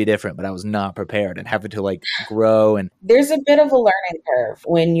was going to be different, but I was not prepared and having to like grow. And there's a bit of a learning curve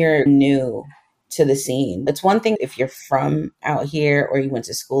when you're new to the scene. It's one thing if you're from out here or you went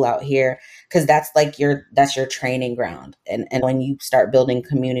to school out here, because that's like that's your training ground. And when you start building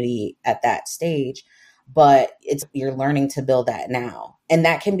community at that stage, but you're learning to build that now. And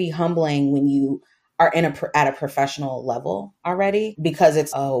that can be humbling when you are at a professional level already, because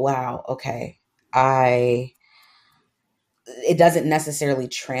it's, oh, wow, okay, it doesn't necessarily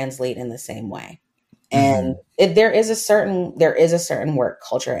translate in the same way. And there is a certain work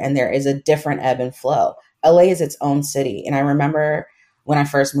culture, and there is a different ebb and flow. LA is its own city. And I remember when I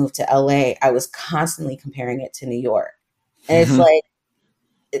first moved to LA, I was constantly comparing it to New York. And it's like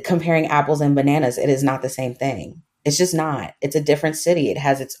comparing apples and bananas. It is not the same thing. It's just not. It's a different city. It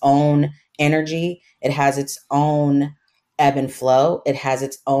has its own energy. It has its own ebb and flow. It has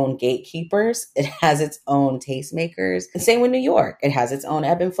its own gatekeepers. It has its own tastemakers. And same with New York. It has its own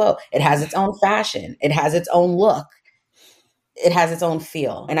ebb and flow. It has its own fashion. It has its own look. It has its own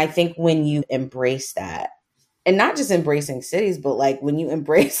feel. And I think when you embrace that, and not just embracing cities, but like when you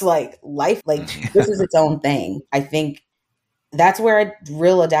embrace like life, like this is its own thing, I think that's where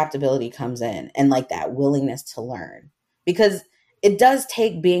real adaptability comes in, and like that willingness to learn, because it does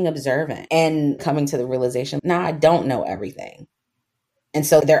take being observant and coming to the realization, nah, I don't know everything. And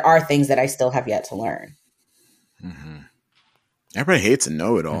so there are things that I still have yet to learn. Everybody hates to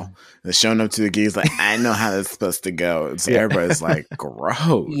know it all. They're showing up to the gigs like, I know how that's supposed to go. So everybody's like,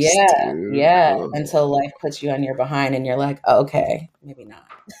 gross. Dude. Yeah. Until life puts you on your behind and you're like, oh, okay, maybe not.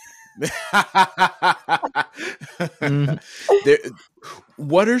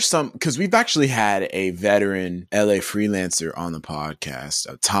 What are some, because we've actually had a veteran LA freelancer on the podcast,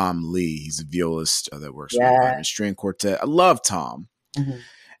 Tom Lee. He's a violist that works with the string quartet. I love Tom.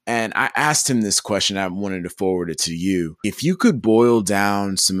 And I asked him this question. I wanted to forward it to you. If you could boil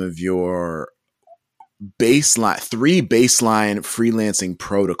down some of your three baseline freelancing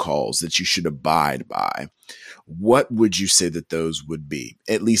protocols that you should abide by, what would you say that those would be,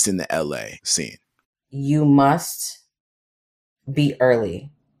 at least in the LA scene? You must be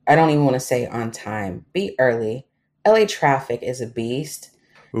early. I don't even want to say on time. Be early. LA traffic is a beast.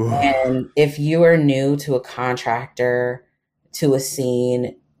 Ooh. And if you are new to a contractor, to a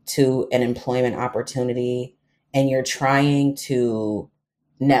scene, to an employment opportunity, and you're trying to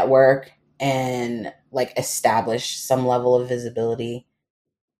network and like establish some level of visibility,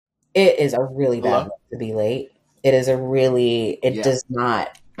 it is a really bad way to be late. It is does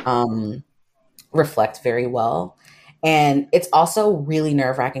not reflect very well. And it's also really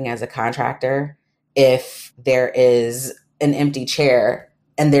nerve-wracking as a contractor if there is an empty chair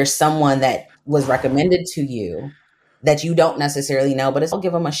and there's someone that was recommended to you that you don't necessarily know, but I'll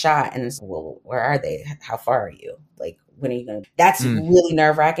give them a shot. And it's, well, where are they? How far are you? Like, when are you going to? That's really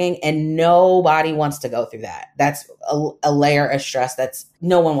nerve-wracking. And nobody wants to go through that. That's a layer of stress that's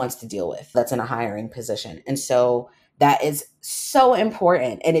no one wants to deal with that's in a hiring position. And so that is so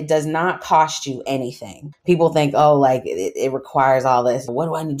important. And it does not cost you anything. People think, oh, like it requires all this. What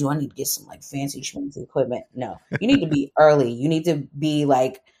do I need to do? I need to get some like fancy schmancy equipment. No, you need to be early. You need to be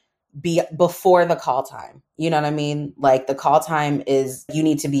before the call time. You know what I mean? Like the call time is, you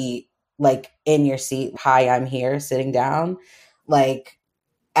need to be like in your seat. Hi, I'm here, sitting down. Like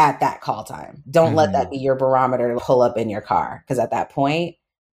at that call time. Don't let that be your barometer to pull up in your car, because at that point,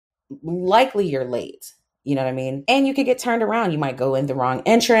 likely you're late. You know what I mean? And you could get turned around. You might go in the wrong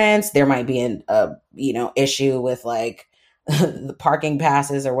entrance. There might be a issue with like the parking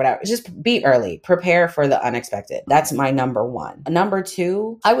passes or whatever. Just be early. Prepare for the unexpected. That's my number one. Number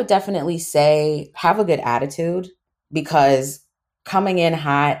two, I would definitely say have a good attitude, because coming in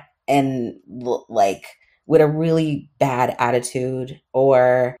hot and like with a really bad attitude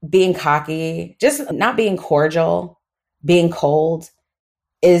or being cocky, just not being cordial, being cold,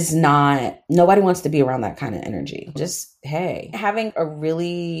 is not, nobody wants to be around that kind of energy. Just, hey, having a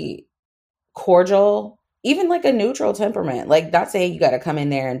really cordial, even like a neutral temperament, like not saying you got to come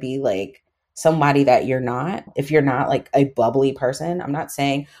in there and be like somebody that you're not. If you're not like a bubbly person, I'm not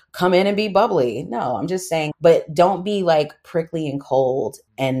saying come in and be bubbly. No, I'm just saying, but don't be like prickly and cold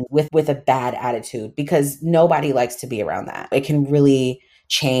and with a bad attitude, because nobody likes to be around that. It can really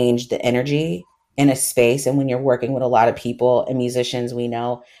change the energy in a space. And when you're working with a lot of people, and musicians, we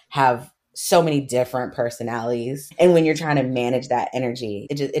know, have so many different personalities. And when you're trying to manage that energy,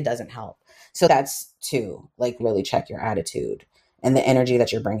 it doesn't help. So that's two, like really check your attitude and the energy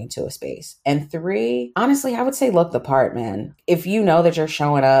that you're bringing to a space. And three, honestly, I would say look the part, man. If you know that you're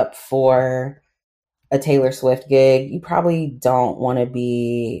showing up for a Taylor Swift gig, you probably don't want to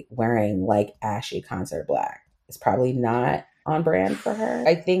be wearing like ashy concert black. It's probably not on brand for her.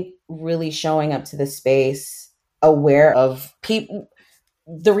 I think really showing up to the space aware of people.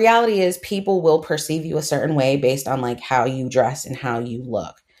 The reality is people will perceive you a certain way based on like how you dress and how you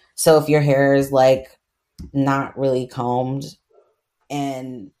look. So if your hair is like not really combed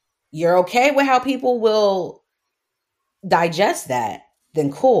and you're okay with how people will digest that,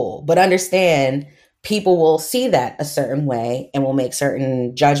 then cool. But understand people will see that a certain way and will make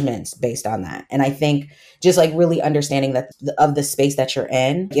certain judgments based on that. And I think just like really understanding that of the space that you're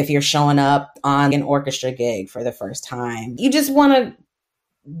in, if you're showing up on an orchestra gig for the first time, you just want to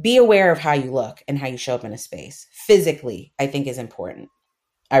be aware of how you look and how you show up in a space. Physically, I think is important.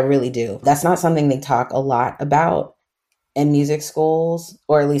 I really do. That's not something they talk a lot about in music schools,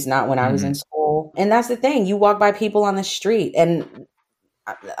 or at least not when I was in school. And that's the thing. You walk by people on the street, and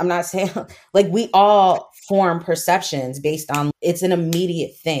I'm not saying like we all form perceptions based on, it's an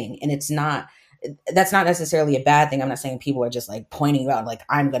immediate thing. And that's not necessarily a bad thing. I'm not saying people are just like pointing you out, like,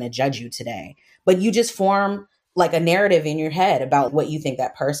 I'm going to judge you today, but you just form like a narrative in your head about what you think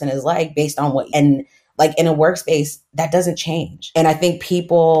that person is like based on and like in a workspace that doesn't change. And I think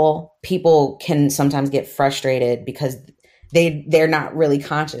people can sometimes get frustrated because they're not really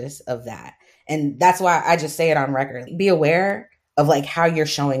conscious of that. And that's why I just say it on record. Be aware of like how you're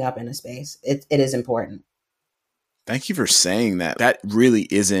showing up in a space. It is important. Thank you for saying that. That really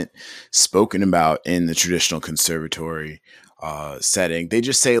isn't spoken about in the traditional conservatory setting. They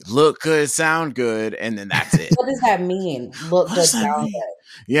just say, look good, sound good, and then that's it. What does that mean? Look good, sound good.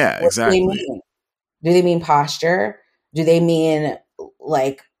 Yeah, what exactly. Do they mean posture? Do they mean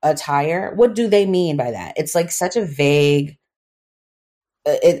like attire? What do they mean by that? It's like such a vague,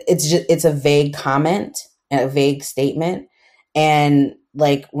 it's a vague comment and a vague statement. And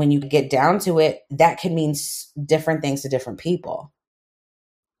like when you get down to it, that can mean different things to different people,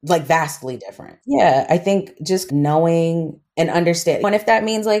 like vastly different. Yeah, I think just knowing and understanding. And if that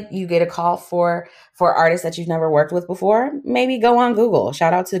means like you get a call for artists that you've never worked with before, maybe go on Google.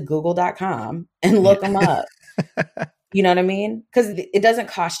 Shout out to google.com and look them up. You know what I mean? Because it doesn't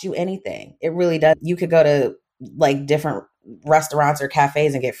cost you anything. It really does. You could go to like different restaurants or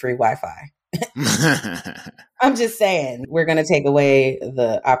cafes and get free Wi-Fi. I'm just saying, we're going to take away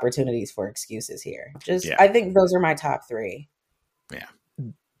the opportunities for excuses here. I think those are my top three. Yeah.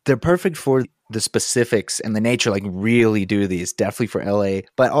 They're perfect for the specifics and the nature, like really do these, definitely for LA.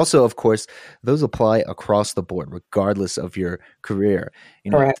 But also, of course, those apply across the board, regardless of your career.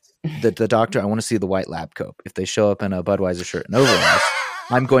 You know, correct. The doctor, I want to see the white lab coat. If they show up in a Budweiser shirt and overalls,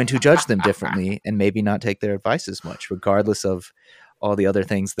 I'm going to judge them differently and maybe not take their advice as much, regardless of all the other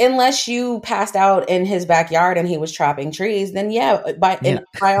things. Unless you passed out in his backyard and he was chopping trees, then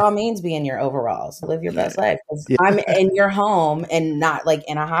by all means be in your overalls. Live your best life. I'm in your home and not like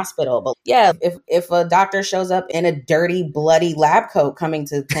in a hospital. But yeah, if a doctor shows up in a dirty, bloody lab coat coming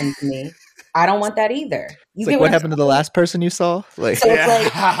to tend to me, I don't want that either. You get what happened to the last person you saw? Like, so it's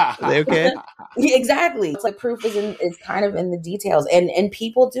like, are they okay? Exactly. It's like proof is kind of in the details, and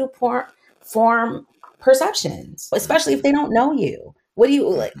people do form perceptions, especially if they don't know you. What do you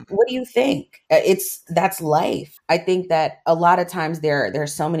like? What do you think? That's life. I think that a lot of times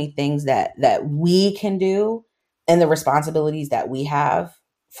there's so many things that we can do, and the responsibilities that we have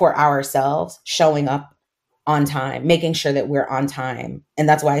for ourselves showing up on time, making sure that we're on time. And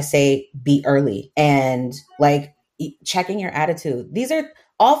that's why I say be early and like checking your attitude. These are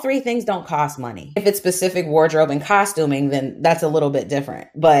all three things don't cost money. If it's specific wardrobe and costuming, then that's a little bit different.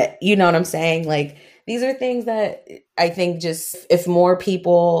 But you know what I'm saying? Like these are things that I think just if more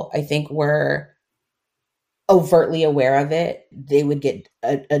people, I think were overtly aware of it, they would get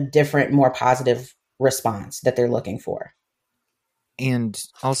a different, more positive response that they're looking for. And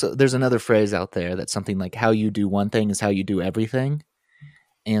also, there's another phrase out there that's something like how you do one thing is how you do everything.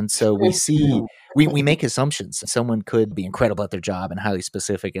 And so we make assumptions. Someone could be incredible at their job and highly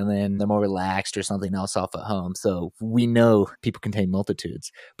specific, and then they're more relaxed or something else off at home. So we know people contain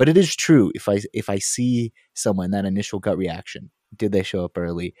multitudes. But it is true, if I see someone, that initial gut reaction, did they show up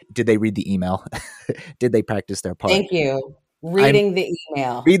early? Did they read the email? Did they practice their part? Thank you. Reading the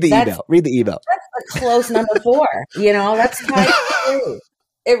email. Read the email. That's a close number 4. You know, that's tied through.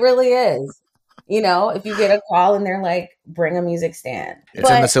 It really is. You know, if you get a call and they're like, bring a music stand. It's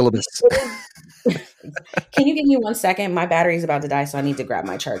in the syllabus. Can you give me 1 second? My battery's about to die, so I need to grab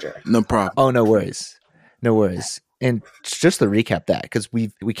my charger. No problem. Oh, no worries. No worries. And just to recap that, because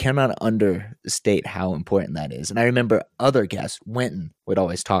we cannot understate how important that is. And I remember other guests, Winton, would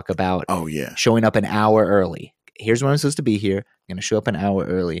always talk about showing up an hour early. Here's when I'm supposed to be here. I'm going to show up an hour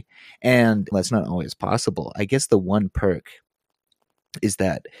early. And that's not always possible. I guess the one perk is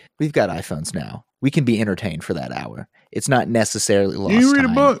that we've got iPhones now. We can be entertained for that hour. It's not necessarily lost time. You read a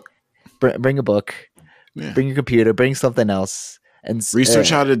book. Bring a book. Yeah. Bring your computer. Bring something else. And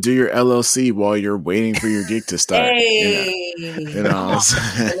research how to do your LLC while you're waiting for your gig to start. Hey. You know.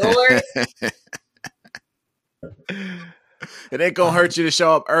 It ain't gonna hurt you to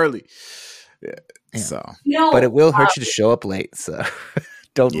show up early. Yeah. So, but it will hurt you to show up late. So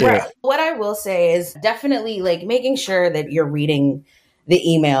don't do it. What I will say is definitely like making sure that you're reading the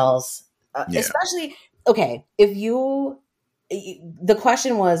emails, especially, if the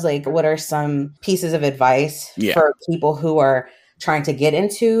question was like, what are some pieces of advice for people who are trying to get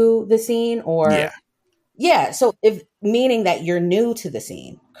into the scene or, so if meaning that you're new to the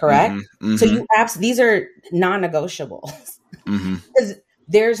scene, correct? Mm-hmm. So these are non-negotiables because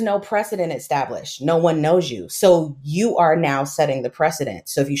there's no precedent established. No one knows you. So you are now setting the precedent.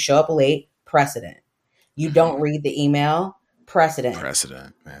 So if you show up late, precedent. You don't read the email, precedent.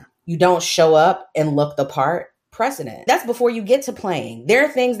 Man. You don't show up and look the part, precedent. That's before you get to playing. There are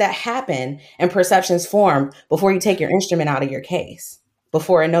things that happen and perceptions form before you take your instrument out of your case,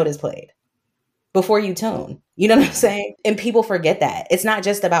 before a note is played, before you tune. You know what I'm saying? And people forget that. It's not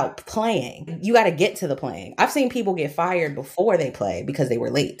just about playing. You got to get to the playing. I've seen people get fired before they play because they were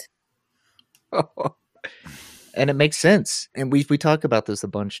late. And it makes sense. And we talk about this a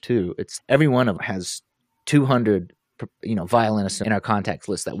bunch too. It's every one of them has 200 violinists in our contacts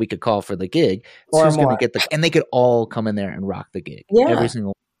list that we could call for the gig. So who's going to get and they could all come in there and rock the gig. Yeah. Every single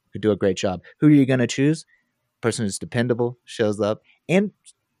one could do a great job. Who are you going to choose? Person who's dependable, shows up, and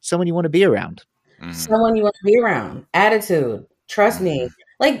someone you want to be around. Someone you want to be around. Attitude. Trust me.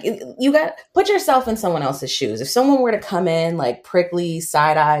 Like you got put yourself in someone else's shoes. If someone were to come in like prickly,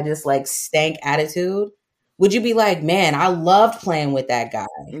 side eye, just like stank attitude, would you be like, man, I loved playing with that guy?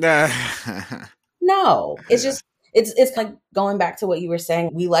 No, it's just, it's like going back to what you were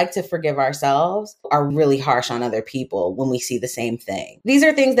saying. We like to forgive ourselves, are really harsh on other people when we see the same thing. These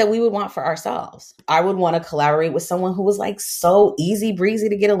are things that we would want for ourselves. I would want to collaborate with someone who was like so easy breezy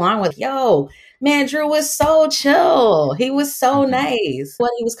to get along with. Yo, man, Drew was so chill. He was so nice.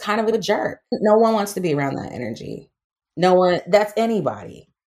 Well, he was kind of a jerk. No one wants to be around that energy. No one, that's anybody.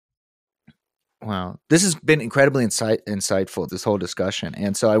 Wow. This has been incredibly insightful, this whole discussion.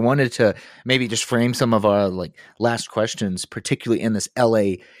 And so I wanted to maybe just frame some of our last questions, particularly in this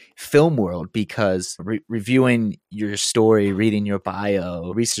LA film world, because reviewing your story, reading your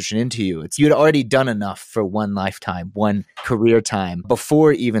bio, researching into you, you'd already done enough for one lifetime, one career time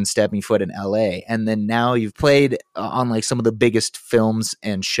before even stepping foot in LA. And then now you've played on some of the biggest films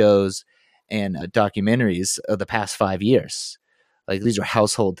and shows and documentaries of the past 5 years. These are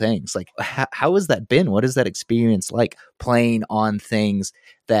household things. How has that been? What is that experience like, playing on things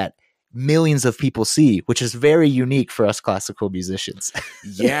that millions of people see, which is very unique for us classical musicians?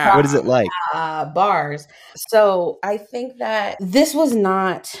 Yeah. What is it like? Bars. So I think that this was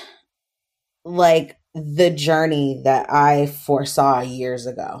not the journey that I foresaw years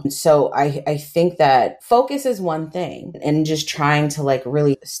ago. So I think that focus is one thing, and just trying to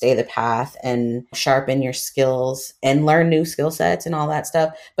really stay the path and sharpen your skills and learn new skill sets and all that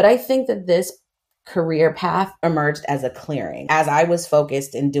stuff. But I think that this career path emerged as a clearing. As I was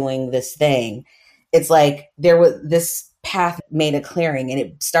focused in doing this thing, it's there was this path made a clearing and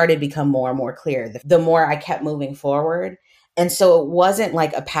it started to become more and more clear the more I kept moving forward. And so it wasn't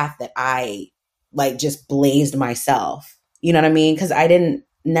like a path that I like just blazed myself. You know what I mean? Because I didn't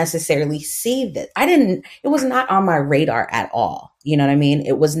necessarily see that. It was not on my radar at all. You know what I mean?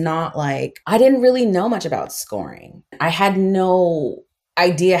 It was not like, I didn't really know much about scoring. I had no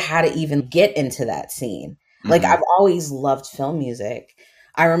idea how to even get into that scene. Like, I've always loved film music.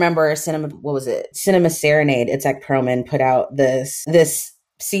 I remember Cinema Serenade. Itzhak Perlman put out this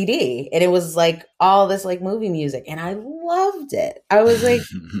CD, and it was like all this like movie music, and I loved it. I was like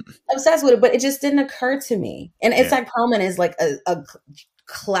obsessed with it, but it just didn't occur to me. And Itzhak Perlman is like a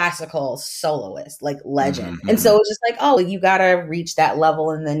classical soloist, like legend. And so it was just like, oh, you gotta reach that level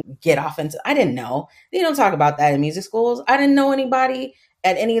and then get off into, I didn't know. They don't talk about that in music schools. I didn't know anybody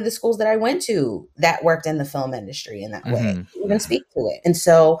at any of the schools that I went to that worked in the film industry in that way, even speak to it. And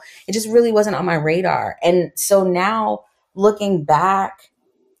so it just really wasn't on my radar. And so now looking back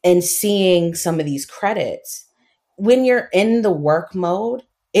and seeing some of these credits, when you're in the work mode,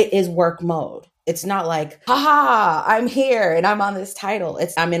 it is work mode. It's not like, haha, I'm here and I'm on this title.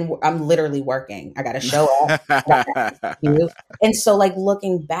 I'm literally working. I got to show up. And so like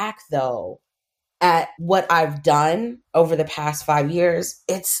looking back though, at what I've done over the past 5 years,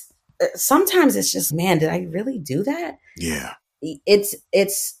 sometimes it's just, man, did I really do that? Yeah.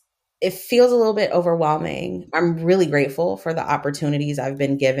 It feels a little bit overwhelming. I'm really grateful for the opportunities I've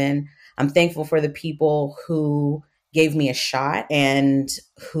been given. I'm thankful for the people who gave me a shot and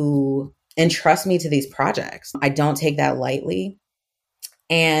who entrust me to these projects. I don't take that lightly.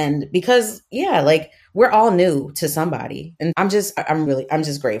 And because, like we're all new to somebody. And I'm just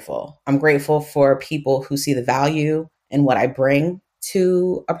grateful. I'm grateful for people who see the value in what I bring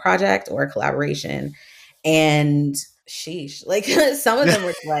to a project or a collaboration. And sheesh, like some of them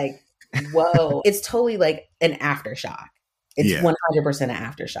were like, whoa, it's totally like an aftershock. It's 100% an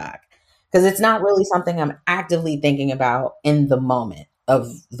aftershock because it's not really something I'm actively thinking about in the moment of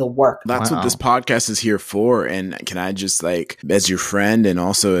the work. That's what this podcast is here for. And can I just like, as your friend and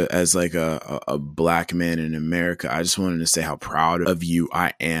also as like a Black man in America, I just wanted to say how proud of you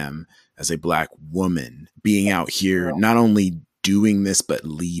I am as a Black woman being out here, not only doing this, but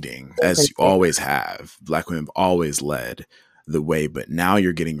leading as you always have. Black women have always led the way, but now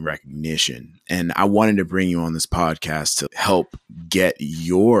you're getting recognition. And I wanted to bring you on this podcast to help get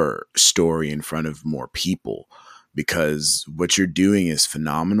your story in front of more people, because what you're doing is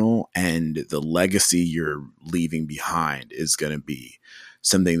phenomenal and the legacy you're leaving behind is going to be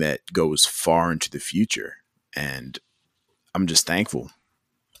something that goes far into the future. And I'm just thankful.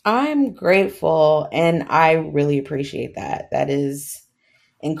 I'm grateful and I really appreciate that. That is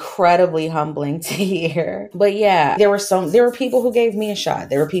incredibly humbling to hear. But yeah, there were people who gave me a shot.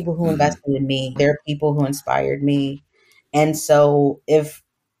 There were people who invested in me. There are people who inspired me. And so if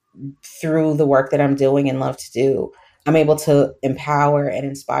through the work that I'm doing and love to do, I'm able to empower and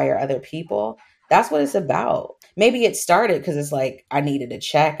inspire other people, that's what it's about. Maybe it started because it's like, I needed a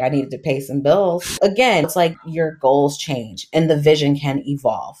check. I needed to pay some bills. Again, it's like your goals change and the vision can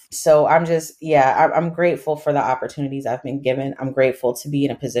evolve. So I'm grateful for the opportunities I've been given. I'm grateful to be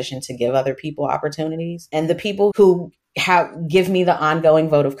in a position to give other people opportunities, and the people who give me the ongoing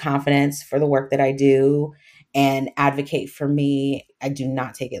vote of confidence for the work that I do and advocate for me. I do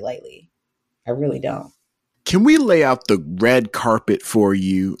not take it lightly. I really don't. Can we lay out the red carpet for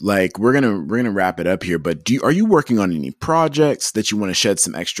you? Like we're gonna wrap it up here, but are you working on any projects that you want to shed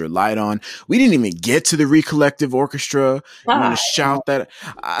some extra light on? We didn't even get to the Recollective Orchestra. You want to shout that?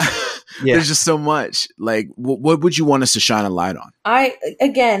 There's just so much. Like, what would you want us to shine a light on? I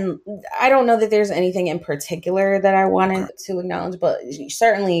don't know that there's anything in particular that I wanted to acknowledge, but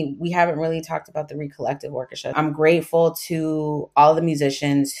certainly we haven't really talked about the Recollective Orchestra. I'm grateful to all the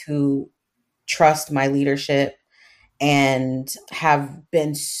musicians who trust my leadership and have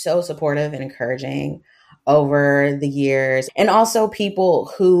been so supportive and encouraging over the years. And also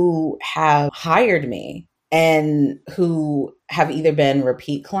people who have hired me and who have either been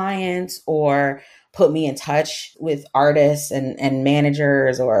repeat clients or put me in touch with artists and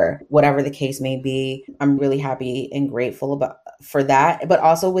managers or whatever the case may be. I'm really happy and grateful for that, but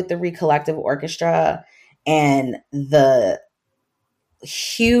also with the Recollective Orchestra and the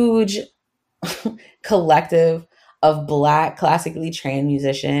huge collective of Black classically trained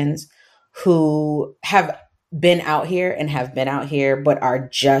musicians who have been out here, but are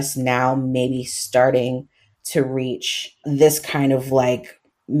just now maybe starting to reach this kind of like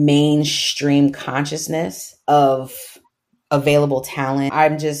mainstream consciousness of available talent.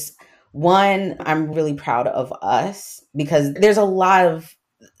 I'm really proud of us because there's a lot of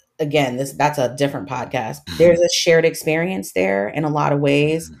again, that's a different podcast. There's a shared experience there in a lot of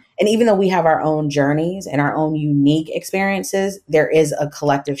ways. And even though we have our own journeys and our own unique experiences, there is a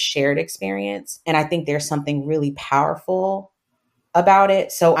collective shared experience. And I think there's something really powerful about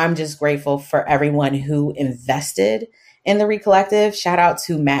it. So I'm just grateful for everyone who invested in the Recollective. Shout out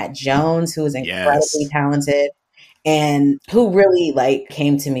to Matt Jones, who is incredibly talented and who really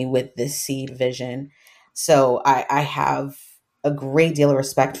came to me with this seed vision. So I have a great deal of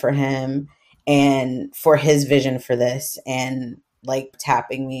respect for him and for his vision for this, and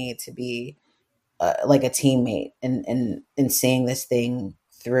tapping me to be a teammate and seeing this thing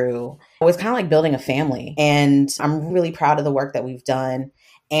through. It was kind of like building a family, and I'm really proud of the work that we've done.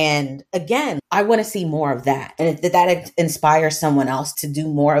 And again, I want to see more of that. And if that inspires someone else to do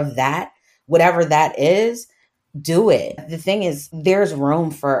more of that, whatever that is, do it. The thing is, there's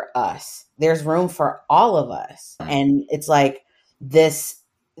room for us. There's room for all of us. And it's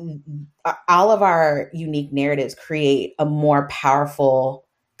all of our unique narratives create a more powerful,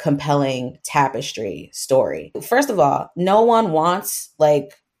 compelling tapestry story. First of all, no one wants a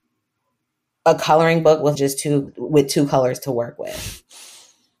coloring book with just two colors to work with,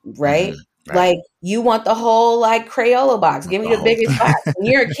 right? Mm-hmm. Right. You want the whole Crayola box. Give me the biggest box. When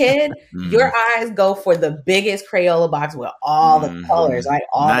you're a kid, your eyes go for the biggest Crayola box with all the colors, right?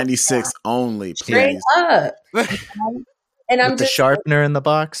 All 96 only, please. Straight up. And I'm with the sharpener in the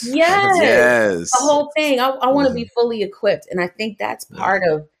box. Yes. The whole thing. I want to be fully equipped. And I think that's part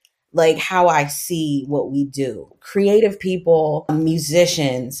of how I see what we do. Creative people,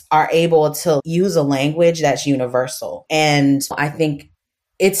 musicians are able to use a language that's universal. And I think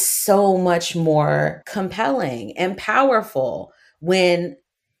it's so much more compelling and powerful when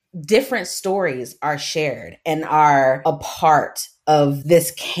different stories are shared and are a part of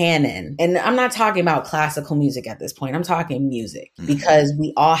this canon. And I'm not talking about classical music at this point. I'm talking music, because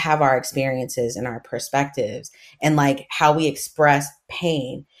we all have our experiences and our perspectives, and how we express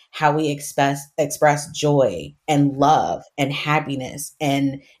pain, how we express joy and love and happiness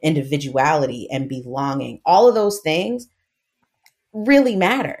and individuality and belonging. All of those things really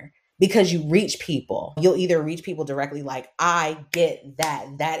matter, because you reach people. You'll either reach people directly, I get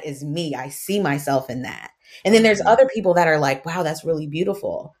that. That is me. I see myself in that. And then there's other people that are wow, that's really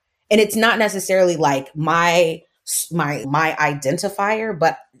beautiful. And it's not necessarily my identifier,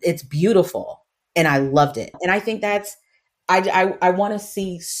 but it's beautiful. And I loved it. And I think I want to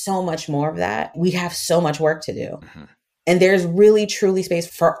see so much more of that. We have so much work to do. And there's really, truly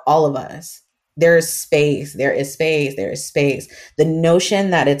space for all of us. There is space. The notion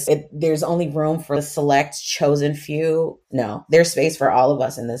that there's only room for a select chosen few. No, there's space for all of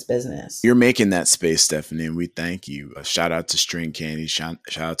us in this business. You're making that space, Stephanie, and we thank you. Shout out to String Candy, shout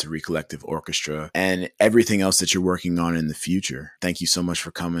out to Recollective Orchestra, and everything else that you're working on in the future. Thank you so much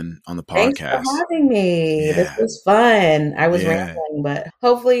for coming on the podcast. Thanks for having me. Yeah. This was fun. I was rambling, but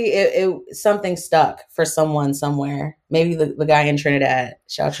hopefully it something stuck for someone somewhere. Maybe the guy in Trinidad.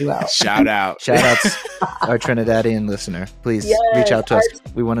 Shout you out. Shout out. Shout out to our Trinidadian listener. Please reach out to us.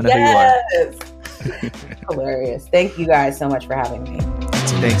 We want to know who you are. Hilarious. Thank you guys so much for having me.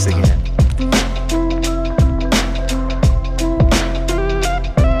 Thanks again.